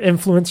by all the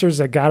influencers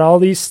that got all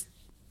these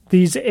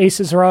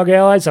Asus ROG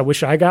Allies. I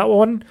wish I got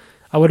one.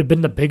 I would have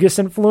been the biggest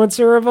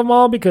influencer of them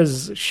all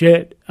because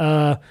shit,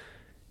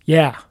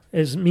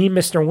 is me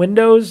Mr.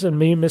 Windows and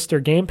me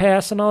Mr. Game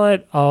Pass and all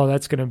that. Oh,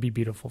 that's going to be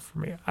beautiful for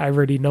me. I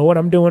already know what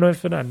I'm doing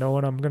with it. I know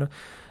what I'm going to,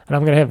 and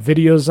I'm going to have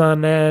videos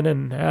on that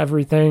and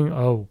everything.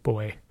 Oh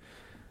boy.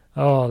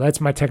 Oh, that's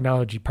my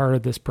technology part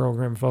of this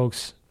program,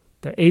 folks.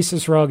 The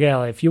Asus ROG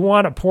Ally. If you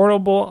want a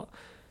portable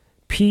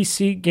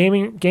PC,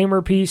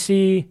 gamer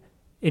PC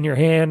in your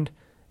hand,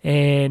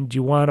 and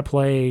you want to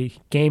play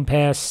Game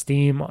Pass,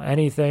 Steam,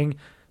 anything,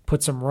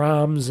 put some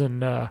ROMs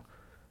and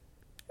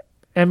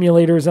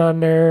emulators on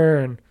there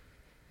and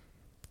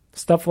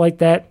stuff like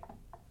that.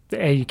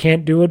 You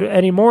can't do it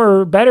any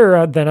more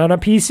better than on a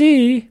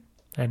PC.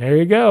 And there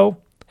you go.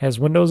 Has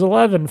Windows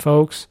 11,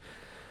 folks.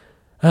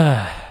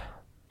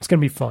 It's going to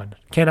be fun.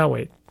 Cannot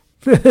wait.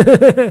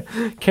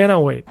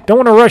 Cannot wait. Don't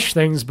want to rush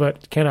things,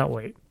 but cannot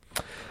wait.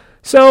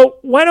 So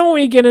why don't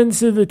we get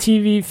into the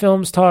TV,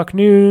 films, talk,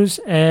 news,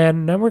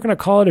 and then we're going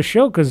to call it a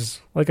show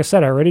because, like I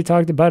said, I already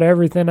talked about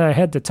everything I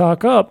had to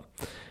talk up.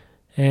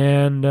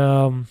 And,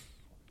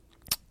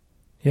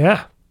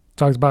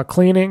 talked about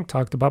cleaning,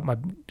 talked about my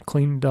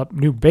cleaned up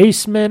new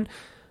basement,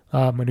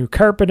 my new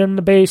carpet in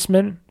the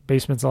basement.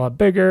 Basement's a lot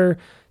bigger.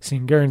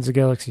 Seen Guardians of the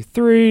Galaxy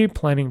 3,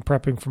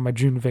 prepping for my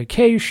June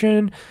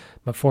vacation,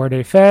 my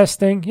 4-day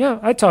fasting. Yeah,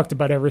 I talked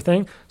about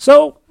everything.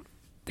 So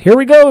here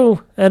we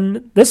go.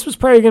 And this was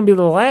probably going to be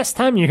the last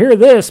time you hear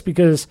this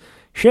because,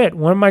 shit,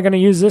 when am I going to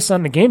use this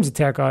on the Games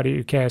Attack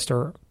Audiocast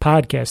or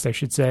podcast, I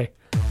should say?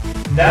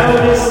 Now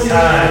it's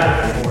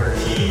time for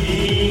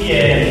TV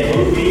and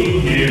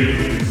movie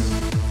news.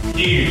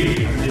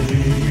 Here on the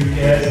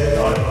JuJu2Cast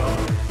Audio.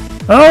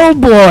 Oh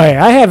boy,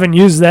 I haven't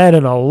used that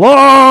in a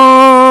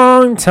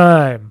long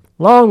time.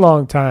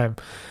 Long time.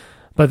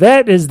 But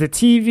that is the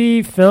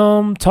TV,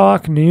 film,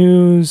 talk,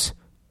 news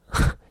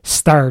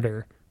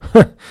starter.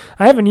 I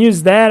haven't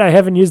used that. I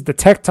haven't used the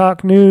Tech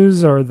Talk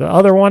news or the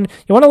other one.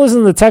 You want to listen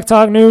to the Tech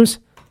Talk news?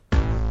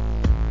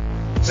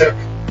 Tech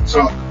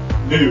Talk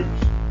news.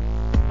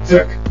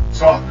 Tech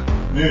Talk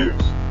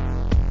news.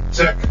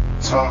 Tech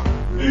Talk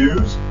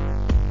news.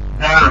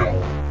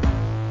 Now.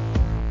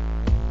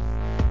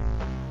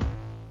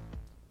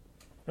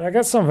 I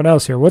got something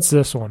else here. What's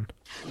this one?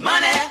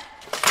 Money.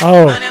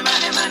 Oh. Money.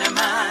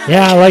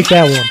 Yeah, I like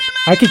that one.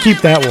 I could keep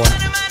that one.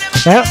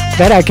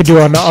 That I could do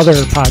on the other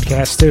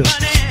podcast too.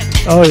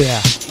 Oh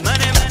yeah.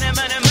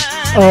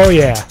 Oh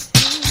yeah.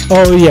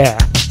 Oh yeah.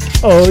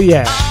 Oh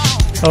yeah.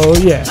 Oh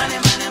yeah.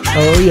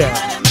 Oh yeah.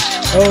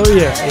 Oh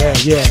yeah.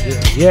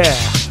 Yeah.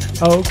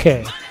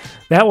 Okay.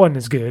 That one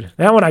is good.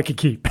 That one I could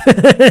keep.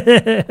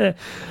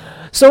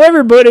 So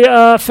everybody,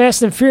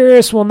 Fast and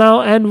Furious will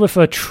now end with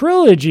a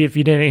trilogy, if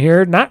you didn't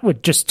hear, not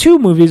with just 2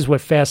 movies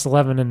with Fast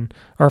 11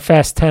 or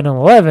Fast 10 and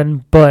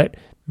 11, but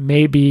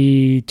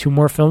maybe 2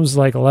 more films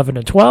like 11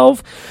 and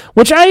 12,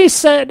 which I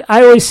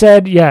always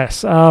said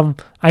yes.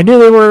 I knew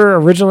they were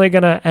originally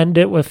going to end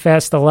it with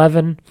Fast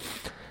 11,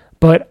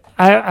 but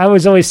I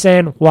was always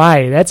saying,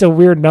 why? That's a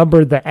weird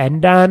number to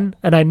end on.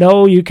 And I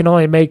know you can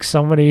only make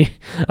so many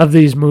of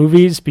these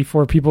movies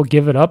before people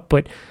give it up,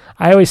 but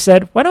I always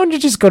said, why don't you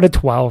just go to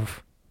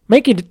 12?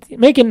 Make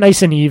it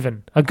nice and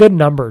even. A good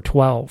number,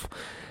 12.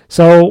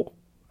 So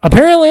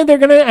apparently they're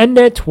going to end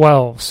at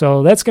 12.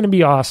 So that's going to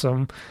be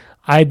awesome.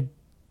 And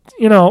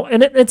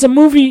it's a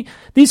movie.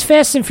 These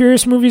Fast and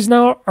Furious movies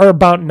now are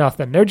about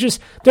nothing.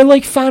 They're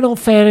like Final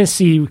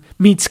Fantasy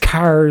meets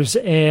Cars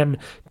and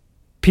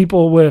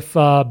people with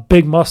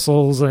big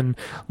muscles and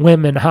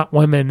hot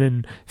women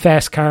and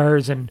fast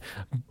cars and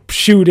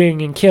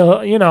shooting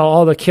and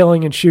all the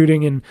killing and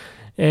shooting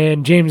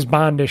and James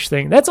Bondish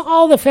thing. That's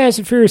all the Fast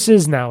and Furious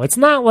is now. It's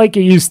not like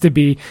it used to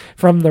be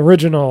from the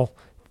original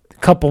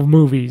couple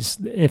movies.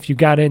 If you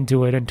got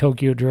into it, and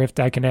Tokyo Drift,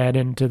 I can add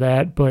into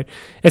that, but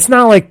it's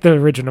not like the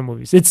original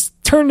movies. It's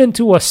turned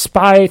into a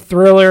spy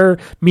thriller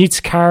meets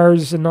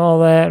Cars and all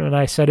that, and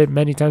I said it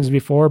many times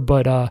before,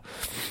 but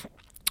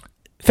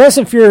Fast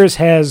and Furious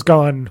has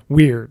gone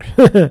weird.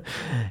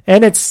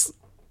 And it's,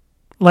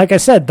 like I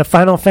said, the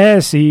Final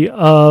Fantasy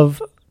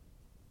of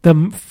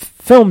the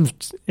film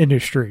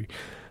industry.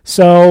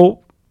 So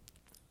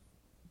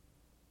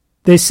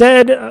they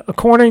said,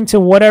 according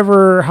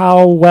to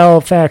how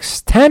well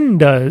Fast 10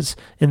 does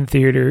in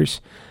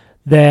theaters,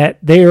 that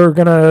they are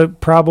going to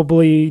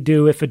probably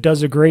do, if it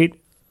does a great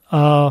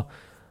like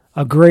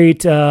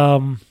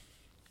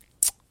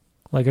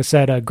I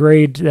said, a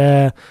great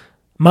amount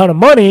of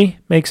money,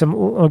 makes them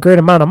a great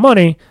amount of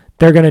money,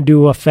 they're going to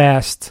do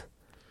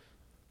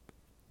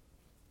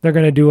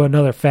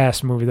another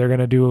Fast movie. They're going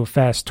to do a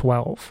Fast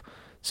 12.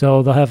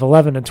 So they'll have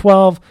 11 and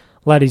 12.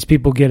 Let these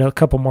people get a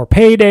couple more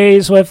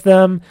paydays with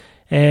them,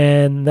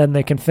 and then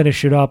they can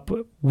finish it up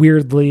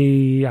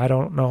weirdly. I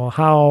don't know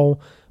how,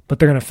 but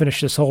they're going to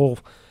finish this whole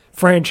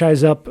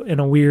franchise up in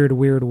a weird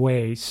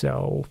way.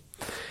 So,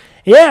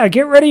 yeah,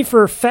 get ready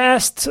for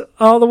Fast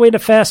all the way to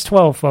Fast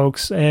 12,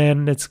 folks.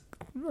 And it's,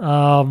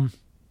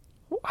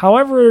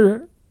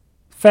 however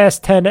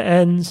Fast 10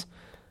 ends,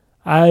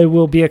 I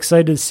will be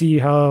excited to see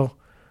how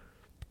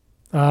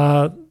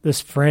this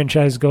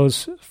franchise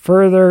goes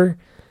further.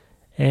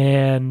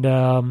 And,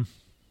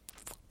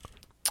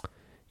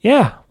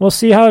 yeah, we'll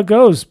see how it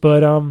goes.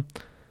 But,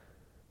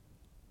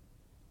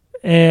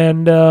 it's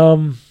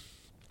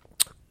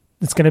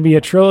going to be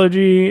a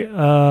trilogy.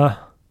 I'm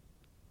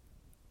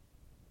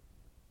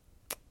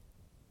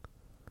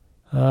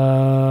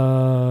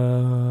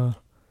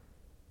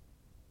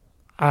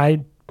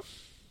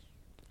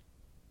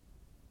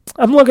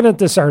looking at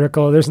this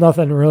article. There's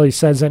nothing really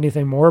says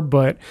anything more,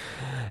 but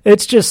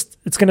it's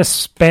going to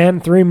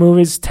span 3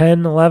 movies,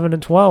 10, 11,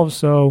 and 12.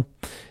 So,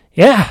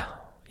 yeah.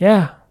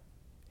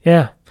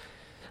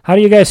 How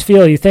do you guys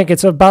feel? You think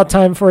it's about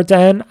time for it to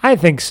end? I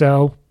think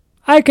so.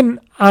 I can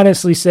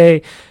honestly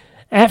say,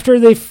 after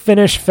they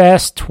finish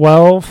Fast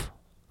 12,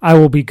 I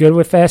will be good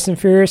with Fast and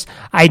Furious.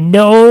 I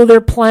know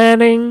they're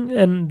planning,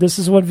 and this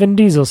is what Vin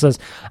Diesel says,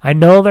 I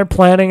know they're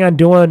planning on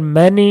doing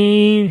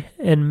many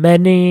and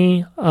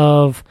many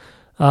of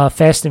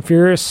Fast and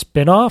Furious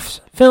spin-off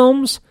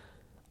films.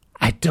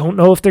 I don't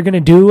know if they're going to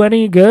do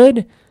any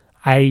good.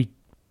 I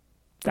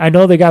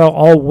know they got an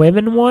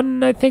all-women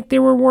one, I think they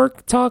were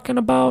talking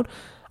about.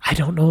 I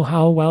don't know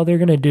how well they're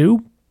going to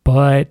do,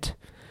 but,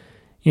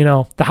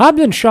 the Hobbs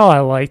and Shaw I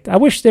liked. I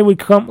wish they would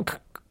come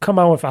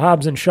out with a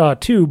Hobbs and Shaw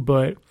too,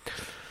 but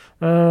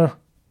who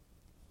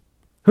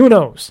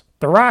knows?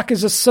 The Rock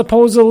is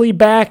supposedly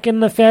back in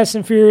the Fast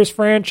and Furious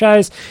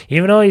franchise,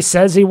 even though he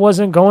says he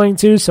wasn't going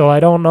to, so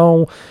I don't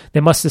know. They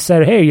must have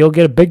said, hey, you'll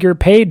get a bigger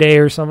payday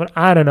or something.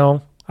 I don't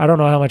know. I don't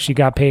know how much he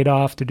got paid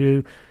off to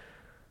do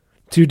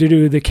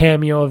the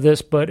cameo of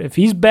this, but if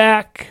he's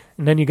back,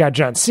 and then you got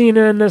John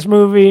Cena in this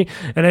movie,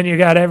 and then you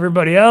got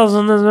everybody else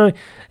in this movie,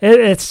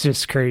 it's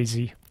just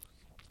crazy.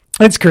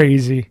 It's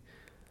crazy.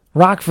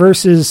 Rock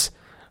versus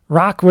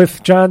Rock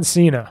with John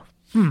Cena.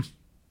 2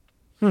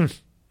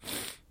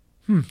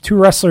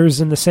 wrestlers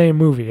in the same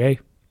movie, eh?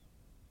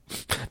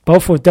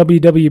 Both with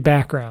WWE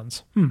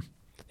backgrounds.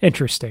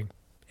 Interesting.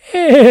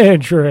 So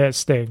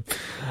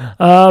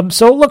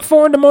look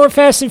forward to more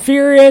Fast and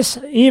Furious,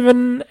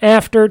 even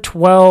after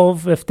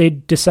 12, if they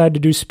decide to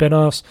do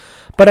spinoffs.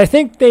 But I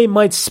think they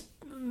might,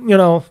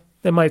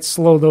 they might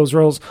slow those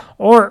rolls.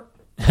 Or,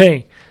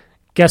 hey,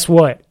 guess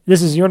what?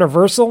 This is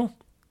Universal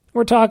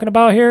we're talking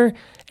about here.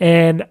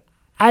 And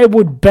I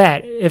would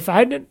bet, if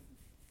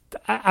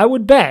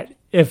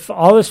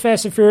all this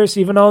Fast and Furious,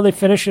 even though they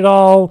finish it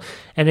all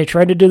and they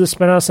try to do the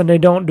spinoffs and they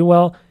don't do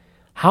well,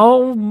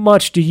 how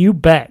much do you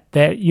bet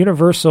that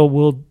Universal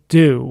will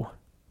do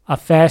a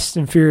Fast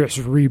and Furious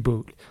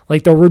reboot?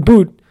 Like they'll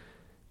reboot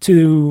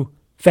to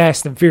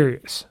Fast and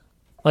Furious.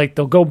 Like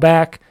they'll go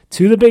back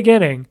to the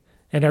beginning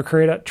and they'll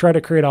try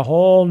to create a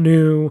whole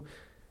new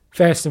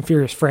Fast and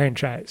Furious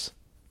franchise.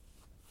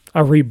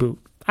 A reboot.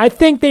 I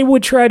think they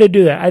would try to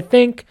do that. I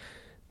think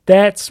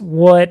that's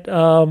what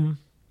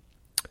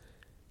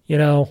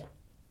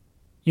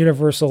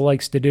Universal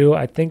likes to do.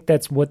 I think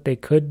that's what they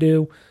could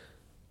do.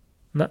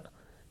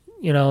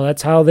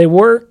 That's how they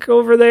work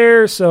over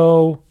there.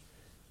 So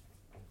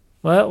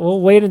Well,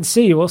 we'll wait and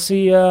see. We'll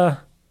see how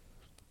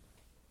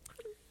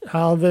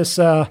this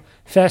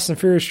Fast and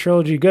Furious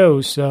trilogy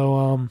goes.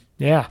 So,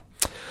 yeah.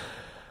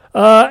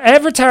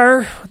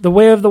 Avatar, The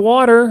Way of the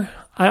Water.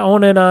 I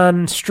own it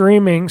on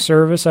streaming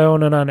service. I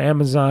own it on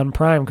Amazon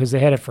Prime because they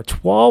had it for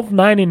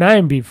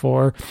 $12.99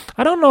 before.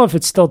 I don't know if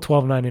it's still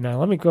 $12.99.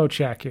 Let me go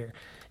check here.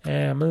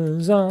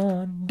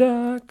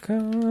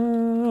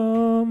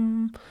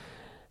 Amazon.com.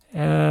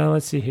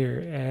 Let's see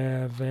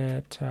here.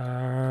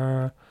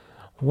 Avatar,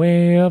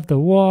 Way of the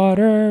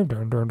Water.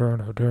 Dun, dun, dun,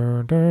 dun,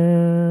 dun,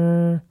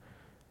 dun.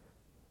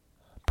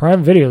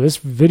 Prime Video. This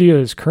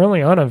video is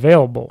currently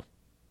unavailable.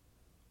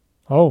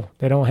 Oh,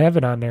 they don't have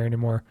it on there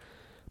anymore.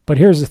 But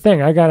here's the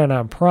thing. I got it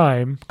on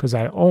Prime because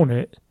I own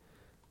it.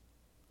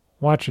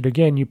 Watch it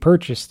again. You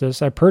purchased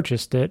this. I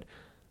purchased it.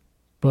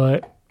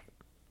 But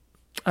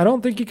I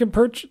don't think you can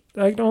purchase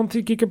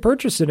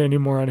it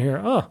anymore on here.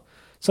 Oh,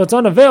 so it's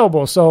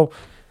unavailable. So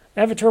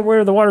Avatar Way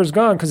of the Water is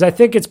gone because I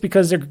think it's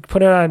because they're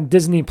putting it on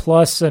Disney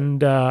Plus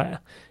and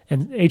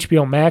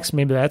HBO Max.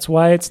 Maybe that's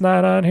why it's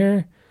not on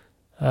here.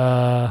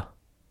 But,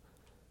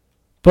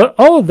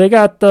 they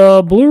got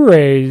the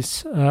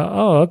Blu-rays.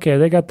 Okay.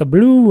 They got the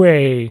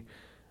Blu-ray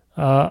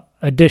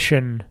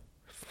edition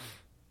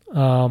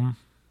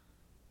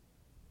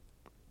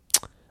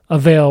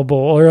available,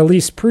 or at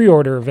least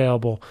pre-order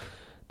available.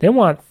 They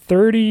want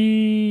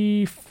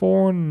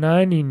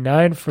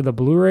 $34.99 for the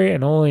Blu-ray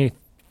and only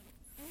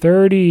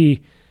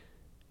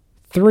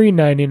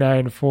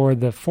 $33.99 for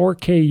the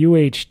 4K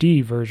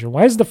UHD version.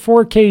 Why is the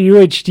 4K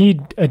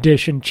UHD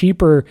edition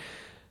cheaper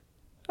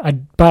by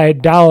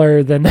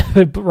 $1 than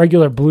the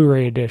regular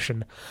Blu-ray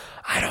edition?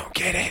 I don't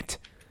get it.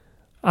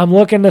 I'm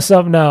looking this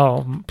up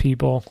now,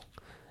 people.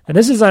 And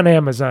this is on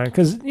Amazon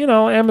because,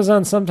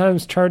 Amazon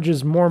sometimes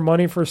charges more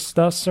money for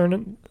stuff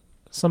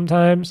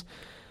sometimes.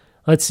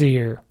 Let's see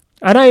here.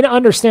 And I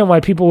understand why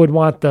people would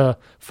want the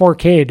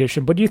 4K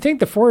edition, but do you think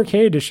the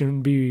 4K edition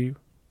would be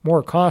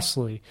more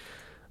costly?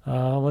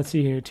 Let's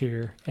see here,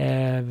 too.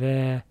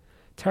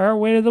 Avatar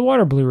Way of the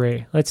Water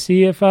Blu-ray. Let's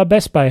see if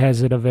Best Buy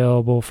has it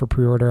available for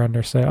pre-order on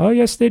their site. Oh,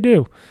 yes, they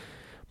do.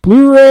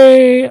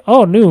 Blu-ray.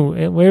 Oh,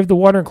 new. Way of the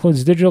Water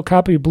includes digital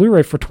copy of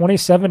Blu-ray for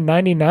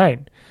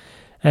 $27.99.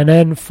 And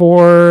then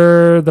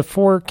for the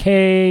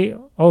 4K,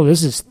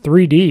 this is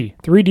 3D.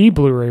 3D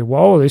Blu-ray.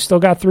 Whoa, they still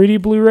got 3D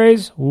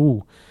Blu-rays?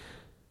 Ooh.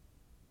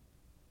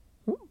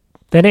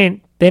 That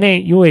ain't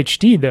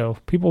UHD, though.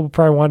 People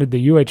probably wanted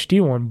the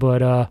UHD one,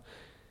 but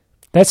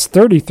that's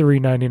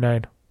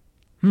 $33.99.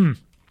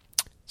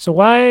 So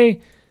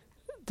why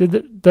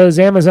does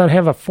Amazon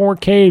have a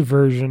 4K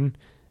version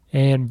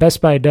and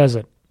Best Buy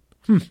doesn't?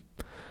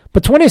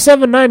 But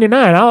 $27.99,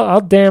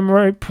 I'll damn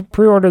right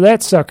pre-order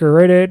that sucker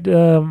right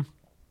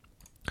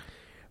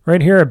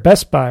here at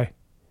Best Buy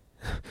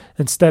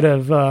instead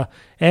of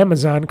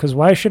Amazon. Because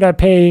why should I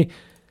pay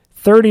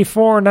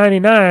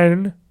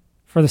 $34.99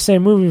 for the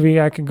same movie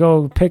I could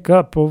go pick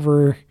up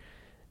over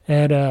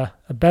at a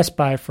Best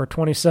Buy for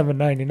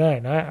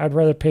 $27.99? I'd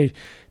rather pay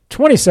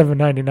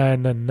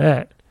 $27.99 than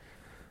that.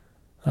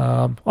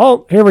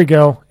 Here we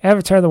go.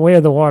 Avatar: The Way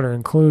of the Water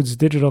includes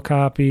digital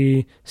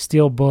copy,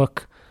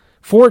 steelbook,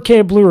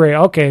 4K Blu-ray.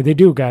 Okay, they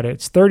do got it.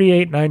 It's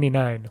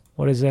 $38.99.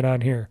 What is it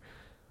on here?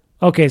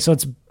 Okay, so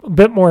it's a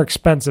bit more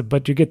expensive,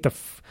 but you get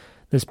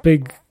this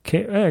big.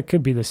 It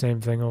could be the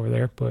same thing over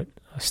there, but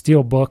a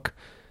steelbook.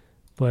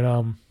 But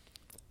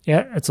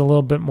yeah, it's a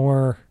little bit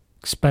more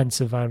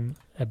expensive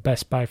at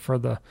Best Buy for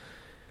the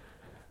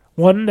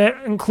one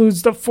that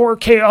includes the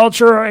 4K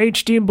Ultra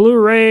HD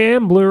Blu-ray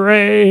and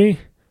Blu-ray.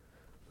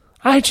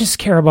 I just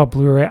care about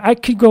Blu-ray. I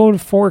could go to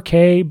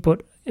 4K,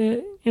 but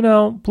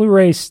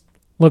Blu-rays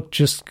look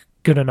just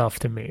good enough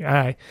to me.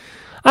 I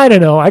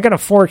don't know. I got a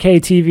 4K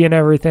TV and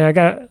everything. I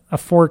got a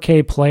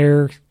 4K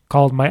player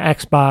called my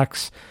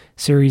Xbox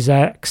Series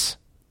X,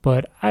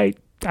 but I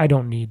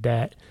don't need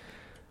that.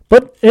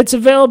 But it's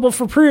available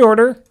for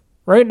pre-order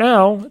right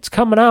now. It's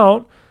coming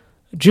out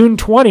June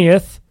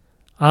 20th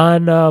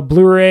on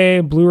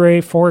Blu-ray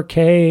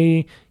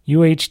 4K,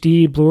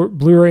 UHD,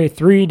 Blu-ray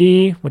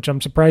 3D, which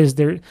I'm surprised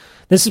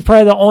this is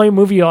probably the only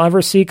movie you'll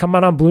ever see come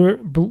out on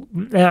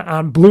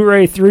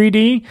Blu-ray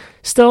 3D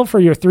still for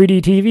your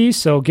 3D TV,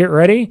 so get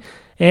ready.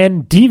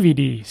 And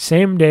DVD,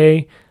 same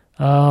day.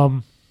 Yeah,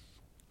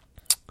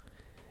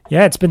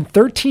 it's been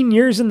 13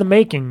 years in the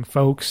making,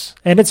 folks,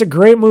 and it's a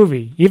great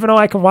movie. Even though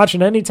I can watch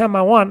it anytime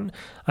I want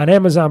on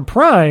Amazon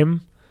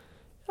Prime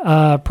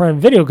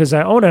Video, because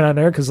I own it on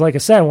there, because like I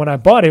said, when I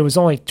bought it, it was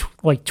only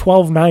like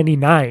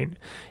 $12.99.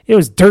 It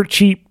was dirt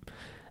cheap.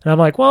 And I'm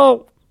like,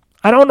 well,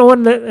 I don't know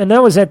when and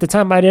that was at the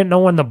time I didn't know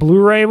when the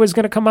Blu-ray was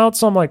going to come out,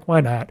 so I'm like,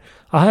 why not?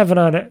 I'll have it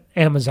on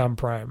Amazon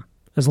Prime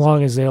as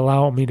long as they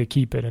allow me to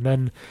keep it, and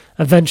then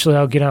eventually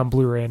I'll get on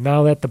Blu-ray. And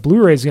now that the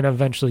Blu-ray is going to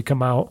eventually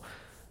come out,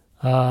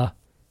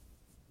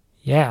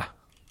 yeah,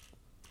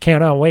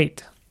 cannot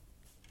wait.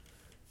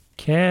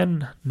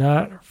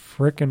 Cannot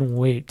frickin'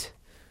 wait.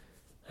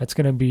 That's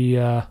going to be,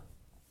 it's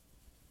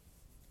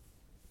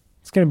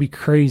going to be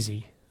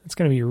crazy. It's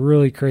going to be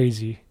really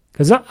crazy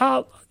Because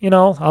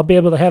I'll be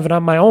able to have it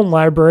on my own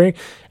library.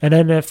 And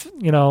then if,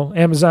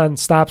 Amazon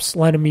stops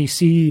letting me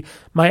see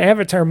my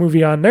Avatar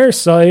movie on their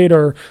site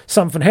or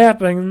something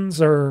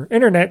happens or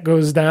internet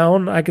goes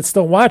down, I could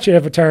still watch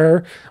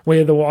Avatar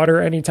Way of the Water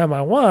anytime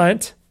I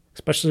want,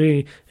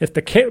 especially if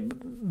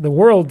the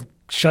world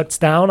shuts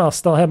down. I'll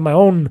still have my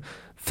own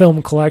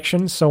film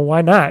collection, so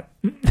why not?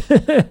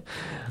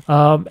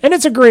 And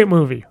it's a great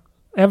movie.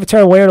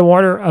 Avatar Way of the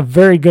Water, a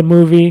very good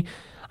movie.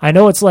 I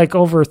know it's like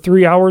over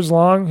 3 hours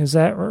long. Is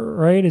that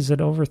right? Is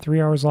it over 3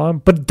 hours long?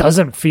 But it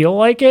doesn't feel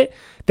like it.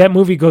 That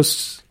movie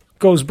goes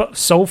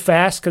so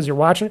fast because you're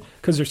watching it,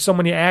 because there's so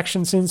many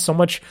action scenes, so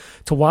much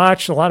to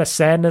watch, a lot of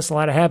sadness, a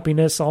lot of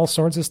happiness, all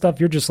sorts of stuff.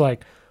 You're just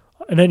like,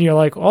 and then you're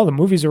like, oh, the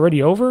movie's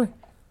already over?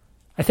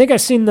 I think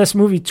I've seen this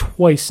movie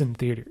twice in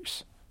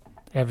theaters,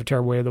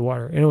 Avatar Way of the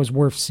Water, and it was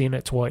worth seeing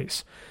it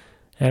twice.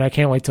 And I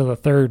can't wait till the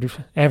third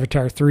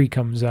Avatar 3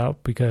 comes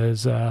out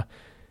because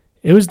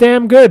it was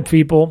damn good,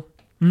 people.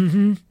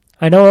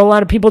 I know a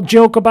lot of people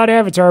joke about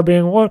Avatar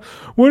being,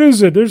 what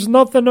is it? There's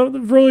nothing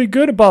really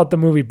good about the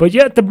movie. But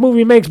yet the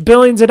movie makes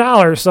billions of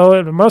dollars, so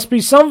it must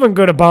be something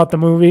good about the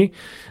movie.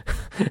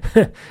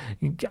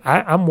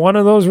 I'm one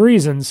of those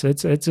reasons.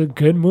 It's a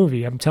good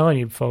movie. I'm telling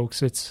you,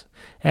 folks. It's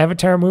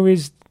Avatar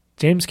movies.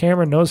 James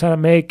Cameron knows how to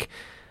make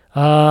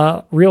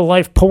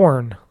real-life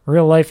porn.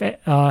 Real-life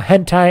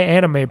hentai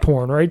anime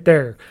porn right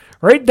there.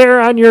 Right there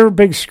on your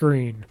big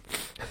screen.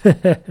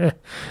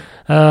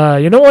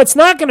 You know what's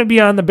not going to be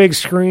on the big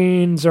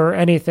screens or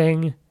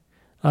anything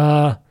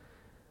in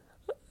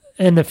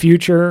the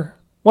future?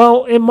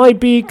 Well, it might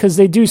be, because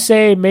they do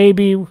say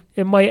maybe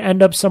it might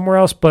end up somewhere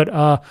else, but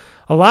a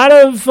lot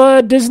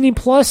of Disney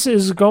Plus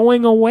is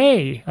going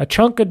away. A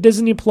chunk of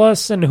Disney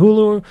Plus and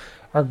Hulu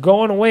are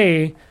going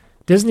away.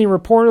 Disney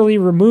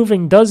reportedly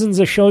removing dozens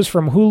of shows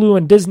from Hulu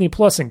and Disney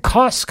Plus in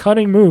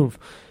cost-cutting move,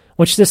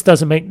 which this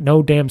doesn't make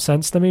no damn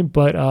sense to me,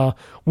 but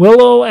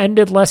Willow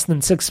ended less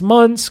than 6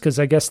 months because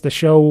I guess the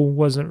show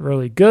wasn't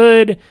really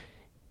good.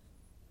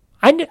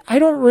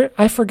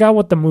 I forgot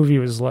what the movie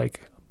was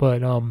like,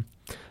 but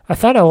I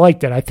thought I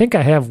liked it. I think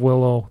I have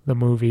Willow, the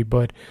movie,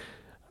 but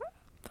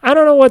I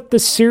don't know what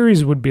this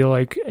series would be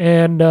like.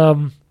 And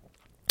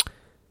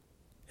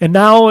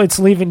now it's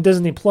leaving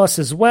Disney Plus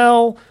as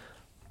well.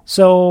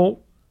 So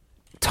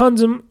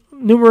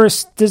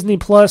numerous Disney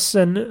Plus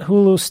and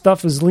Hulu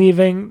stuff is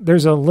leaving.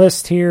 There's a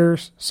list here,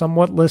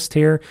 somewhat list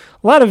here.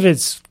 A lot of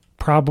it's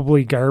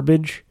probably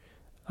garbage,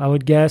 I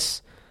would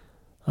guess.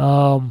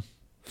 But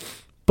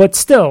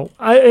still,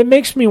 it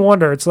makes me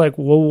wonder. It's like,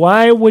 well,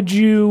 why would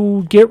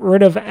you get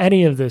rid of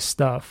any of this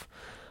stuff?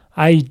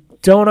 I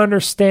don't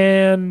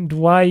understand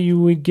why you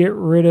would get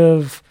rid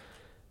of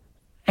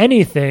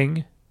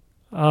anything.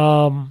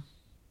 Because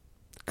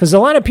a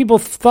lot of people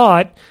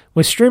thought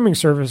with streaming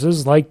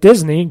services like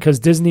Disney, because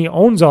Disney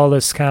owns all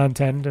this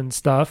content and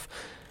stuff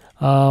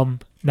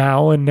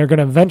now, and they're going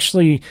to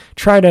eventually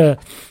try to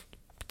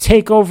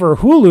take over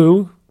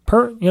Hulu,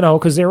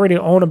 because they already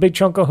own a big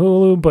chunk of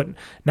Hulu, but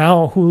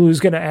now Hulu's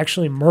going to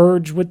actually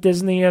merge with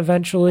Disney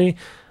eventually.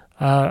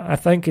 I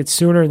think it's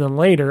sooner than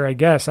later, I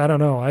guess. I don't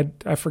know.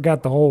 I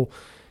forgot the whole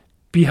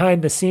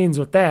behind the scenes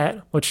with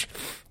that, which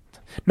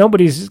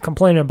nobody's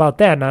complaining about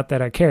that. Not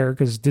that I care,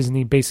 because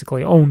Disney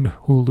basically owned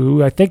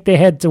Hulu. I think they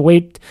had to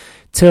wait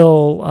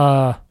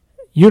till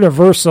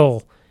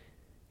Universal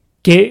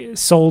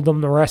sold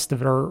them the rest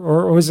of it,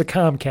 or was it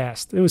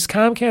Comcast? It was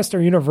Comcast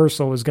or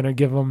Universal was going to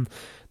give them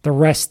the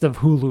rest of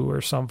Hulu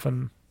or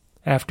something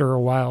after a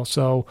while.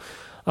 So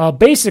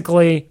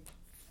basically,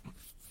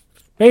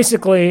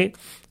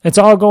 it's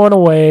all going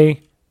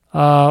away,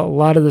 a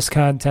lot of this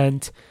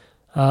content.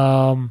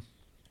 And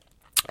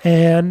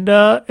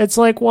it's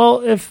like,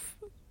 well, if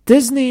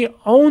Disney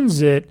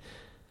owns it,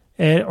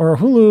 or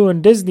Hulu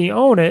and Disney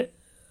own it,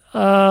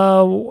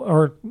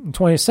 or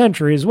 20th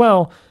Century as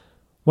well,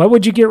 why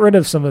would you get rid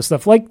of some of the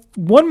stuff? Like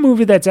one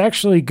movie that's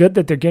actually good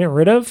that they're getting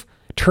rid of,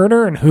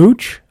 Turner and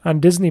Hooch on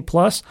Disney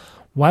Plus.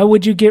 Why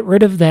would you get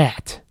rid of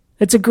that?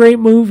 It's a great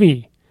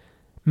movie.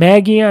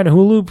 Maggie on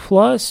Hulu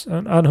Plus,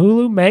 on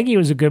Hulu, Maggie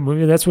was a good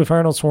movie. That's with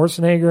Arnold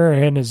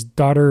Schwarzenegger, and his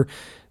daughter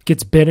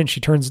gets bit and she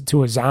turns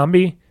into a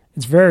zombie.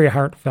 It's very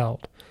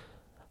heartfelt.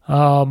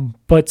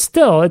 But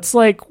still, it's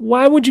like,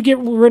 why would you get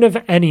rid of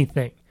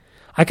anything?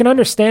 I can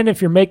understand if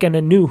you're making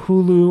a new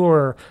Hulu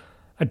or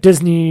a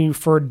Disney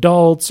for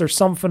adults or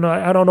something.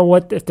 I don't know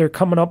if they're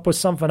coming up with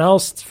something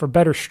else for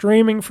better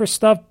streaming for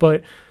stuff,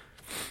 but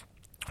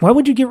why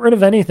would you get rid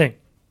of anything?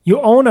 You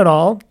own it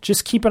all.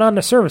 Just keep it on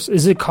the service.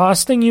 Is it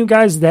costing you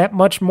guys that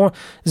much more?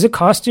 Is it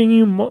costing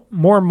you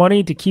more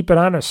money to keep it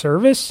on a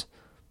service?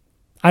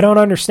 I don't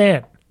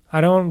understand.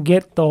 I don't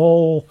get the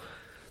whole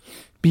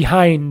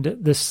behind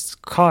this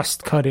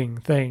cost-cutting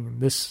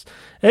thing.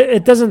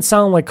 It doesn't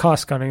sound like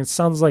cost-cutting. It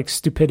sounds like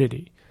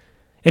stupidity.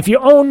 If you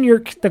own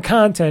the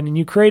content and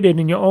you create it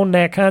and you own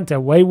that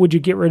content, why would you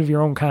get rid of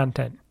your own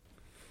content?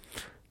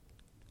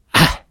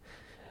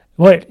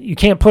 What? You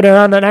can't put it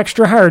on an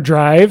extra hard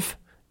drive?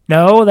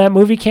 No, that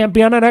movie can't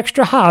be on an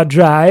extra hard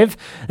drive.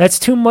 That's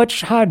too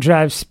much hard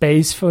drive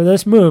space for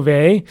this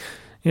movie.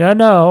 Yeah, I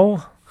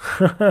know.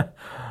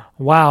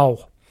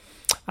 Wow.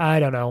 I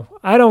don't know.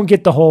 I don't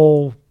get the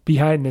whole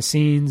behind the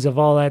scenes of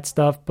all that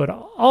stuff, but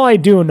all I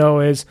do know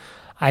is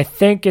I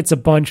think it's a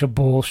bunch of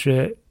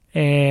bullshit.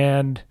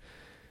 And,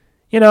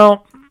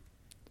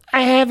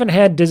 I haven't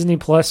had Disney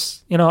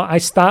Plus. I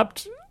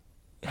stopped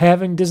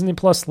having Disney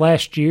Plus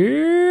last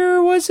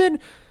year, was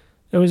it?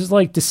 It was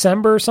like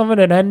December or something.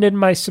 It ended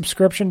my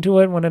subscription to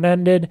it when it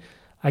ended.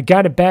 I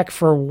got it back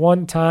for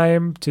one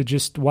time to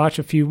just watch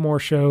a few more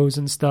shows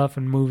and stuff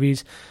and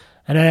movies.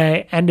 And then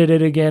I ended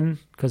it again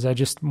because I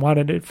just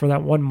wanted it for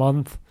that 1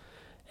 month.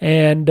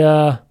 And,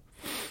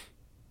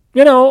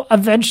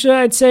 eventually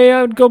I'd say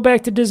I would go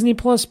back to Disney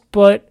Plus,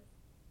 but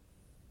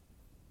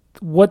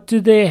what do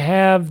they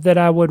have that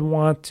I would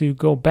want to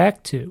go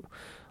back to?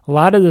 A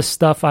lot of the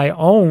stuff I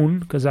own,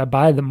 because I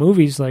buy the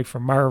movies like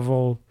from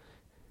Marvel,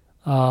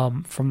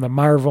 from the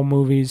Marvel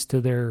movies to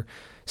their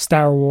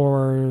Star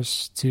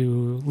Wars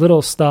to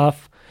little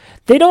stuff.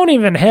 They don't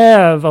even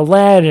have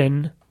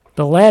Aladdin,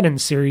 the Aladdin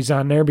series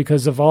on there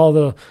because of all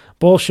the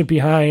bullshit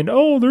behind,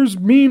 there's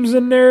memes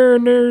in there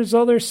and there's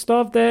other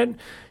stuff that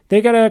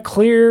they got to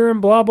clear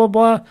and blah, blah,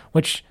 blah.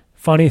 Which,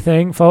 funny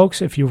thing,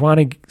 folks, if you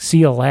want to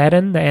see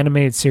Aladdin, the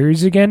animated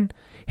series again,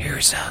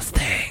 here's the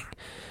thing.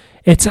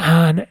 It's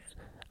on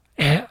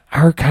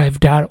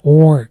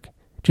archive.org.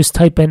 Just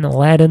type in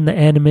Aladdin, the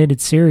animated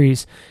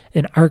series,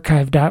 in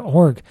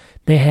archive.org.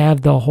 They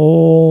have the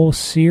whole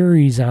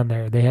series on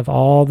there. They have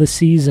all the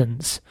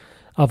seasons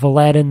of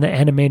Aladdin, the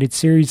animated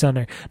series on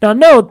there. Now,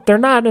 note, they're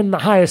not in the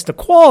highest of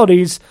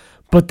qualities,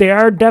 but they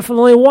are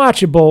definitely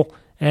watchable.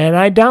 And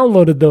I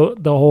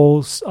downloaded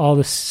all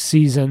the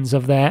seasons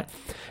of that.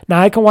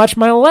 Now, I can watch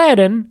my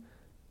Aladdin,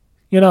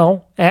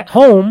 at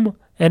home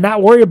and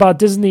not worry about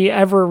Disney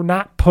ever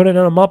not putting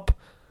them up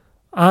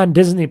on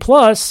Disney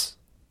Plus.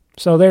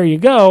 So there you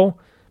go,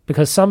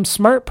 because some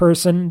smart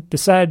person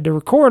decided to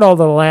record all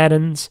the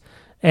Aladdin's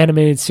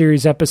animated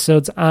series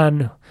episodes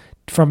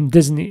from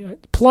Disney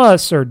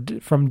Plus or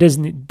from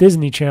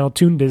Disney Channel,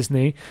 Toon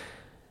Disney,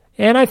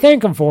 and I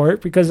thank them for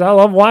it because I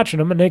love watching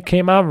them, and it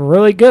came out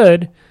really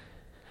good.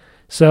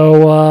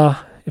 So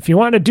if you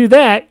want to do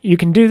that, you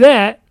can do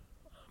that,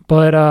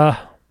 but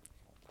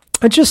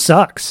it just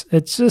sucks.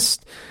 It's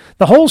just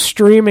the whole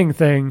streaming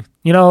thing.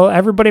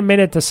 Everybody made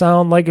it to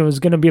sound like it was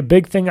going to be a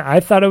big thing.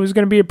 I thought it was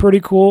going to be a pretty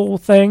cool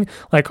thing.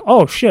 Like,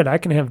 oh, shit, I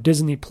can have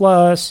Disney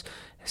Plus,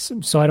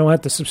 so I don't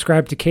have to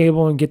subscribe to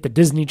cable and get the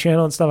Disney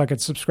Channel and stuff. I can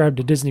subscribe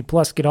to Disney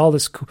Plus, get all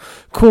this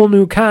cool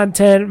new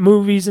content,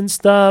 movies and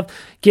stuff.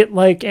 Get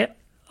originally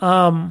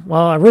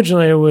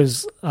it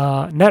was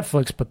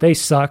Netflix, but they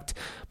sucked.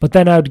 But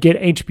then I would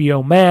get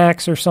HBO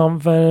Max or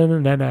something,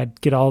 and then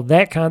I'd get all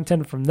that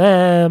content from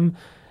them.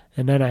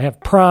 And then I have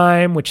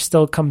Prime, which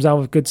still comes out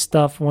with good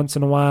stuff once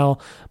in a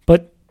while.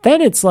 But then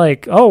it's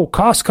like,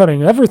 cost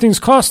cutting. Everything's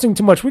costing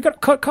too much. We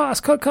got to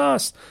cut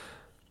costs.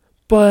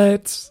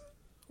 But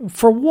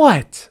for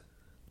what?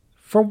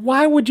 For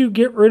why would you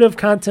get rid of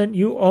content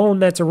you own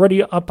that's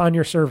already up on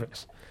your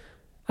service?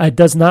 It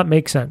does not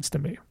make sense to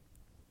me.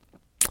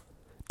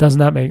 Does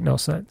not make no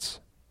sense.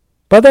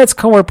 But that's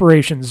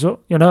corporations,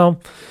 And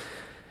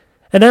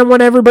then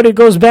when everybody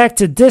goes back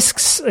to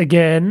discs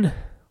again,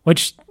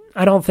 which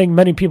I don't think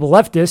many people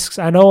left discs.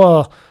 I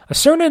know a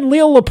certain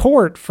Leo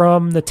Laporte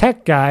from The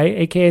Tech Guy,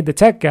 a.k.a. The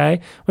Tech Guy,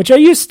 which I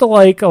used to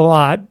like a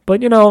lot.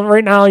 But,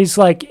 right now he's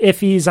like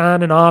iffy,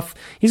 on and off.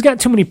 He's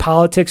got too many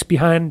politics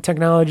behind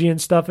technology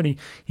and stuff. And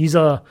he's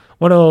one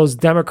of those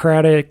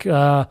Democratic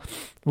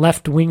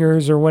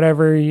left-wingers or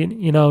whatever.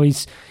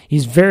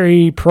 He's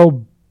very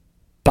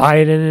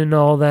pro-Biden and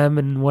all them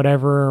and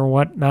whatever or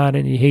whatnot.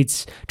 And he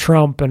hates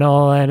Trump and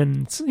all that.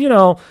 And,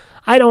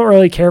 I don't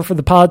really care for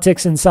the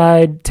politics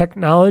inside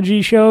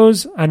technology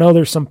shows. I know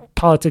there's some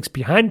politics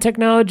behind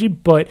technology,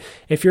 but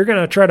if you're going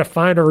to try to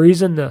find a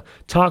reason to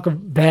talk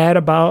bad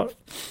about,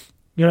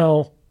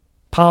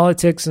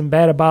 politics and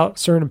bad about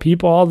certain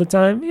people all the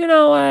time,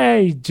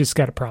 I just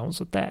got problems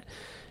with that.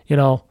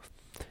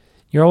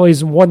 You're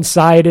always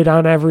one-sided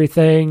on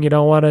everything. You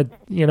don't want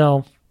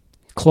to,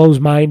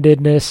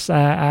 close-mindedness.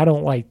 I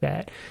don't like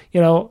that.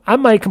 I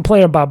might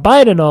complain about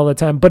Biden all the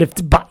time, but if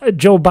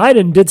Joe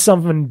Biden did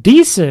something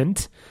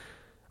decent,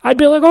 I'd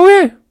be like,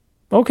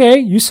 okay,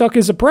 you suck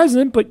as a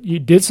president, but you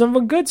did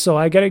something good, so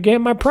I got to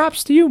give my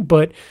props to you.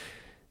 But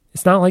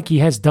it's not like he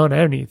has done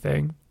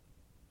anything,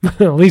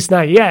 at least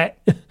not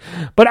yet.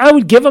 But I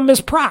would give him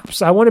his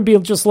props. I wouldn't be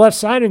just left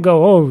side and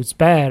go, it's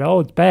bad.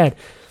 Oh, it's bad.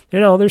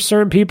 There's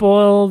certain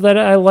people that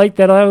I like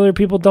that other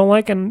people don't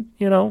like, and,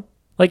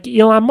 like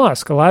Elon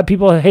Musk. A lot of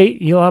people hate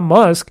Elon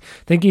Musk,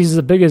 think he's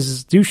the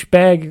biggest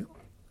douchebag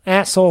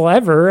asshole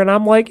ever. And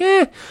I'm like,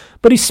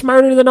 but he's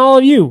smarter than all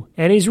of you.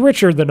 And he's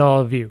richer than all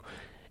of you.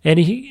 And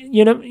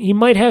he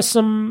might have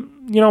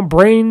some,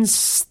 brain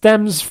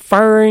stems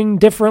firing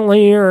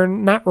differently or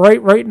not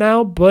right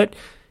now, but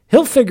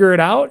he'll figure it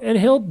out and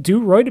he'll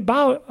do right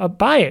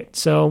by it.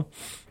 So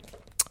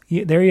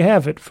there you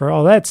have it for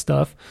all that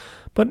stuff.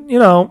 But, I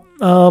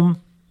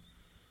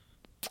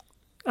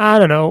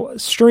don't know,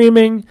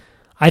 streaming.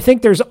 I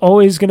think there's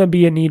always going to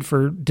be a need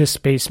for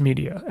disc-based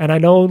media. And I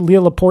know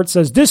Leah Laporte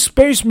says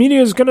disc-based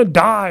media is going to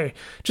die.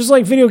 Just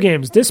like video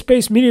games,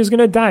 disc-based media is going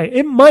to die.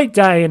 It might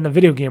die in the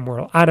video game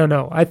world. I don't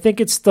know. I think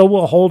it still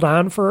will hold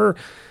on for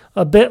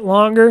a bit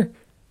longer,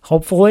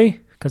 hopefully,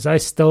 because I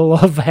still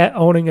love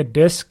owning a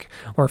disc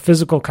or a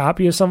physical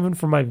copy of something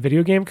for my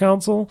video game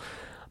console.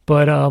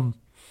 But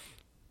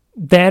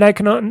that I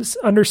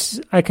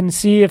can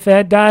see if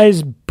that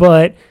dies,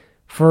 but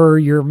for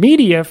your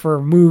media,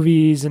 for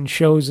movies and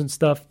shows and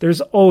stuff, there's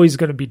always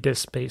going to be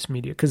disc-based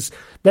media because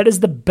that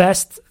is the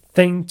best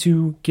thing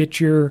to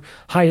get your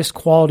highest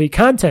quality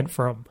content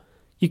from.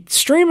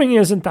 Streaming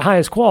isn't the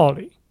highest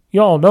quality.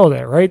 You all know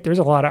that, right? There's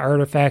a lot of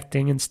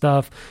artifacting and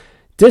stuff.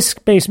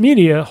 Disc-based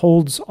media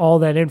holds all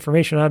that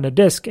information on the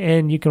disc,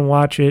 and you can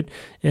watch it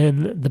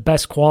in the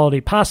best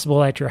quality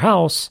possible at your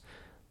house.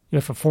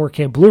 If a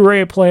 4K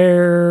Blu-ray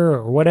player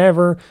or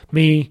whatever,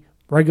 me,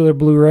 regular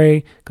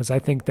Blu-ray, because I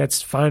think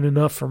that's fine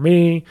enough for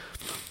me.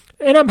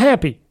 And I'm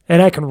happy.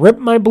 And I can rip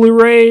my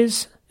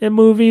Blu-rays and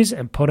movies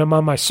and put them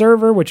on my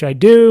server, which I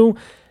do.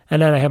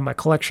 And then I have my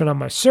collection on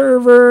my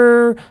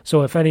server.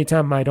 So if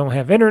anytime I don't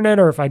have internet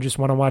or if I just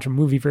want to watch a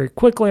movie very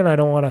quickly and I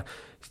don't want to,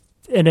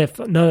 and if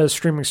none of the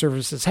streaming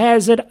services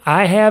has it,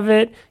 I have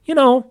it. You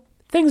know,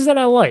 things that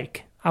I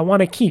like, I want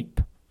to keep.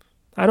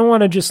 I don't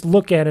want to just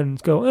look at it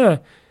and go,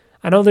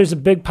 I know there's a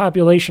big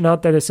population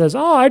out there that says,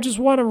 oh, I just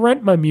want to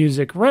rent my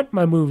music, rent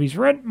my movies,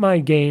 rent my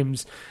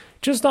games,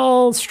 just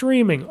all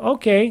streaming.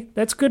 Okay,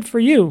 that's good for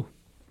you.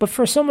 But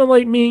for someone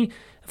like me,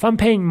 if I'm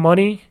paying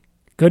money,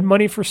 good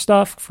money for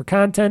stuff, for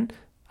content,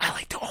 I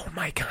like to own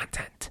my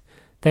content.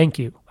 Thank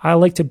you. I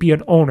like to be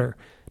an owner,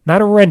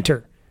 not a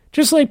renter.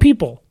 Just like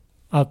people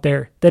out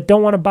there that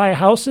don't want to buy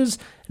houses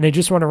and they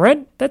just want to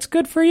rent, that's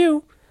good for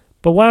you.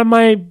 But why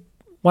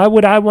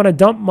would I want to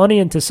dump money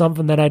into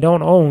something that I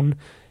don't own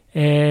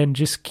and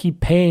just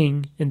keep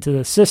paying into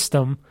the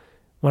system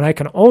when I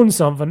can own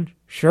something?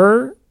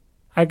 Sure,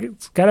 I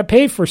got to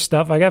pay for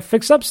stuff. I got to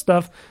fix up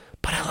stuff,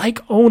 but I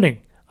like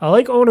owning. I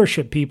like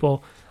ownership,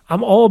 people.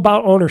 I'm all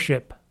about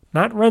ownership.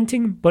 Not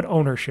renting, but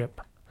ownership.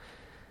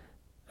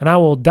 And I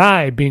will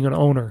die being an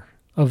owner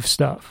of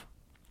stuff.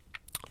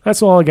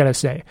 That's all I got to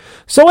say.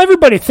 So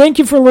everybody, thank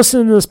you for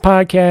listening to this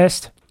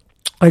podcast.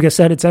 Like I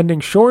said, it's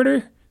ending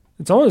shorter.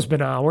 It's almost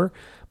been an hour.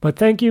 But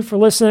thank you for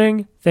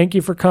listening. Thank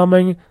you for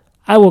coming.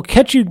 I will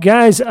catch you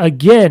guys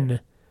again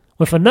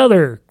with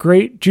another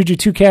great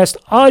JuJu2Cast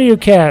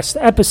Audiocast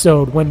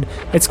episode when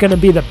it's going to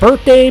be the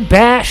birthday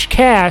bash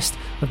cast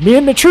of me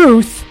and the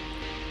truth.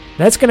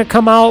 That's going to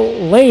come out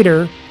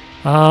later,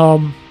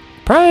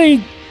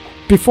 probably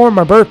before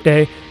my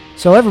birthday.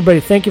 So everybody,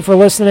 thank you for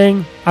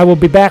listening. I will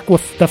be back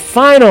with the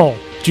final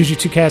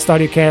JuJu2Cast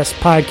Audiocast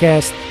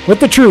podcast with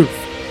the truth.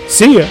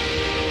 See ya.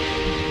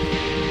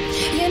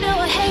 You know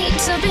I hate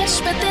to bitch,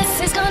 but this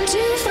has gone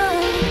too far.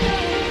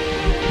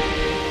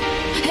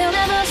 He'll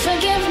never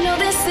forgive, no,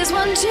 this is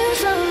one too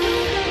far.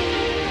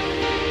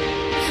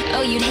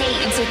 Oh, you'd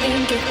hate to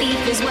think a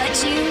thief is what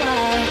you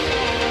are.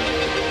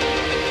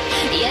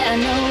 Yeah, I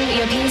know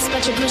you're peace,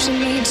 but you're pushing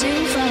me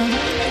too far.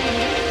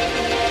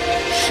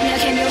 Now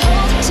can you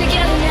hold it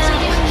together now?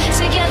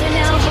 Together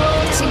now,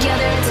 hold it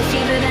together. It's a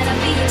fever that I'm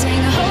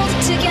beating. Hold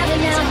it together.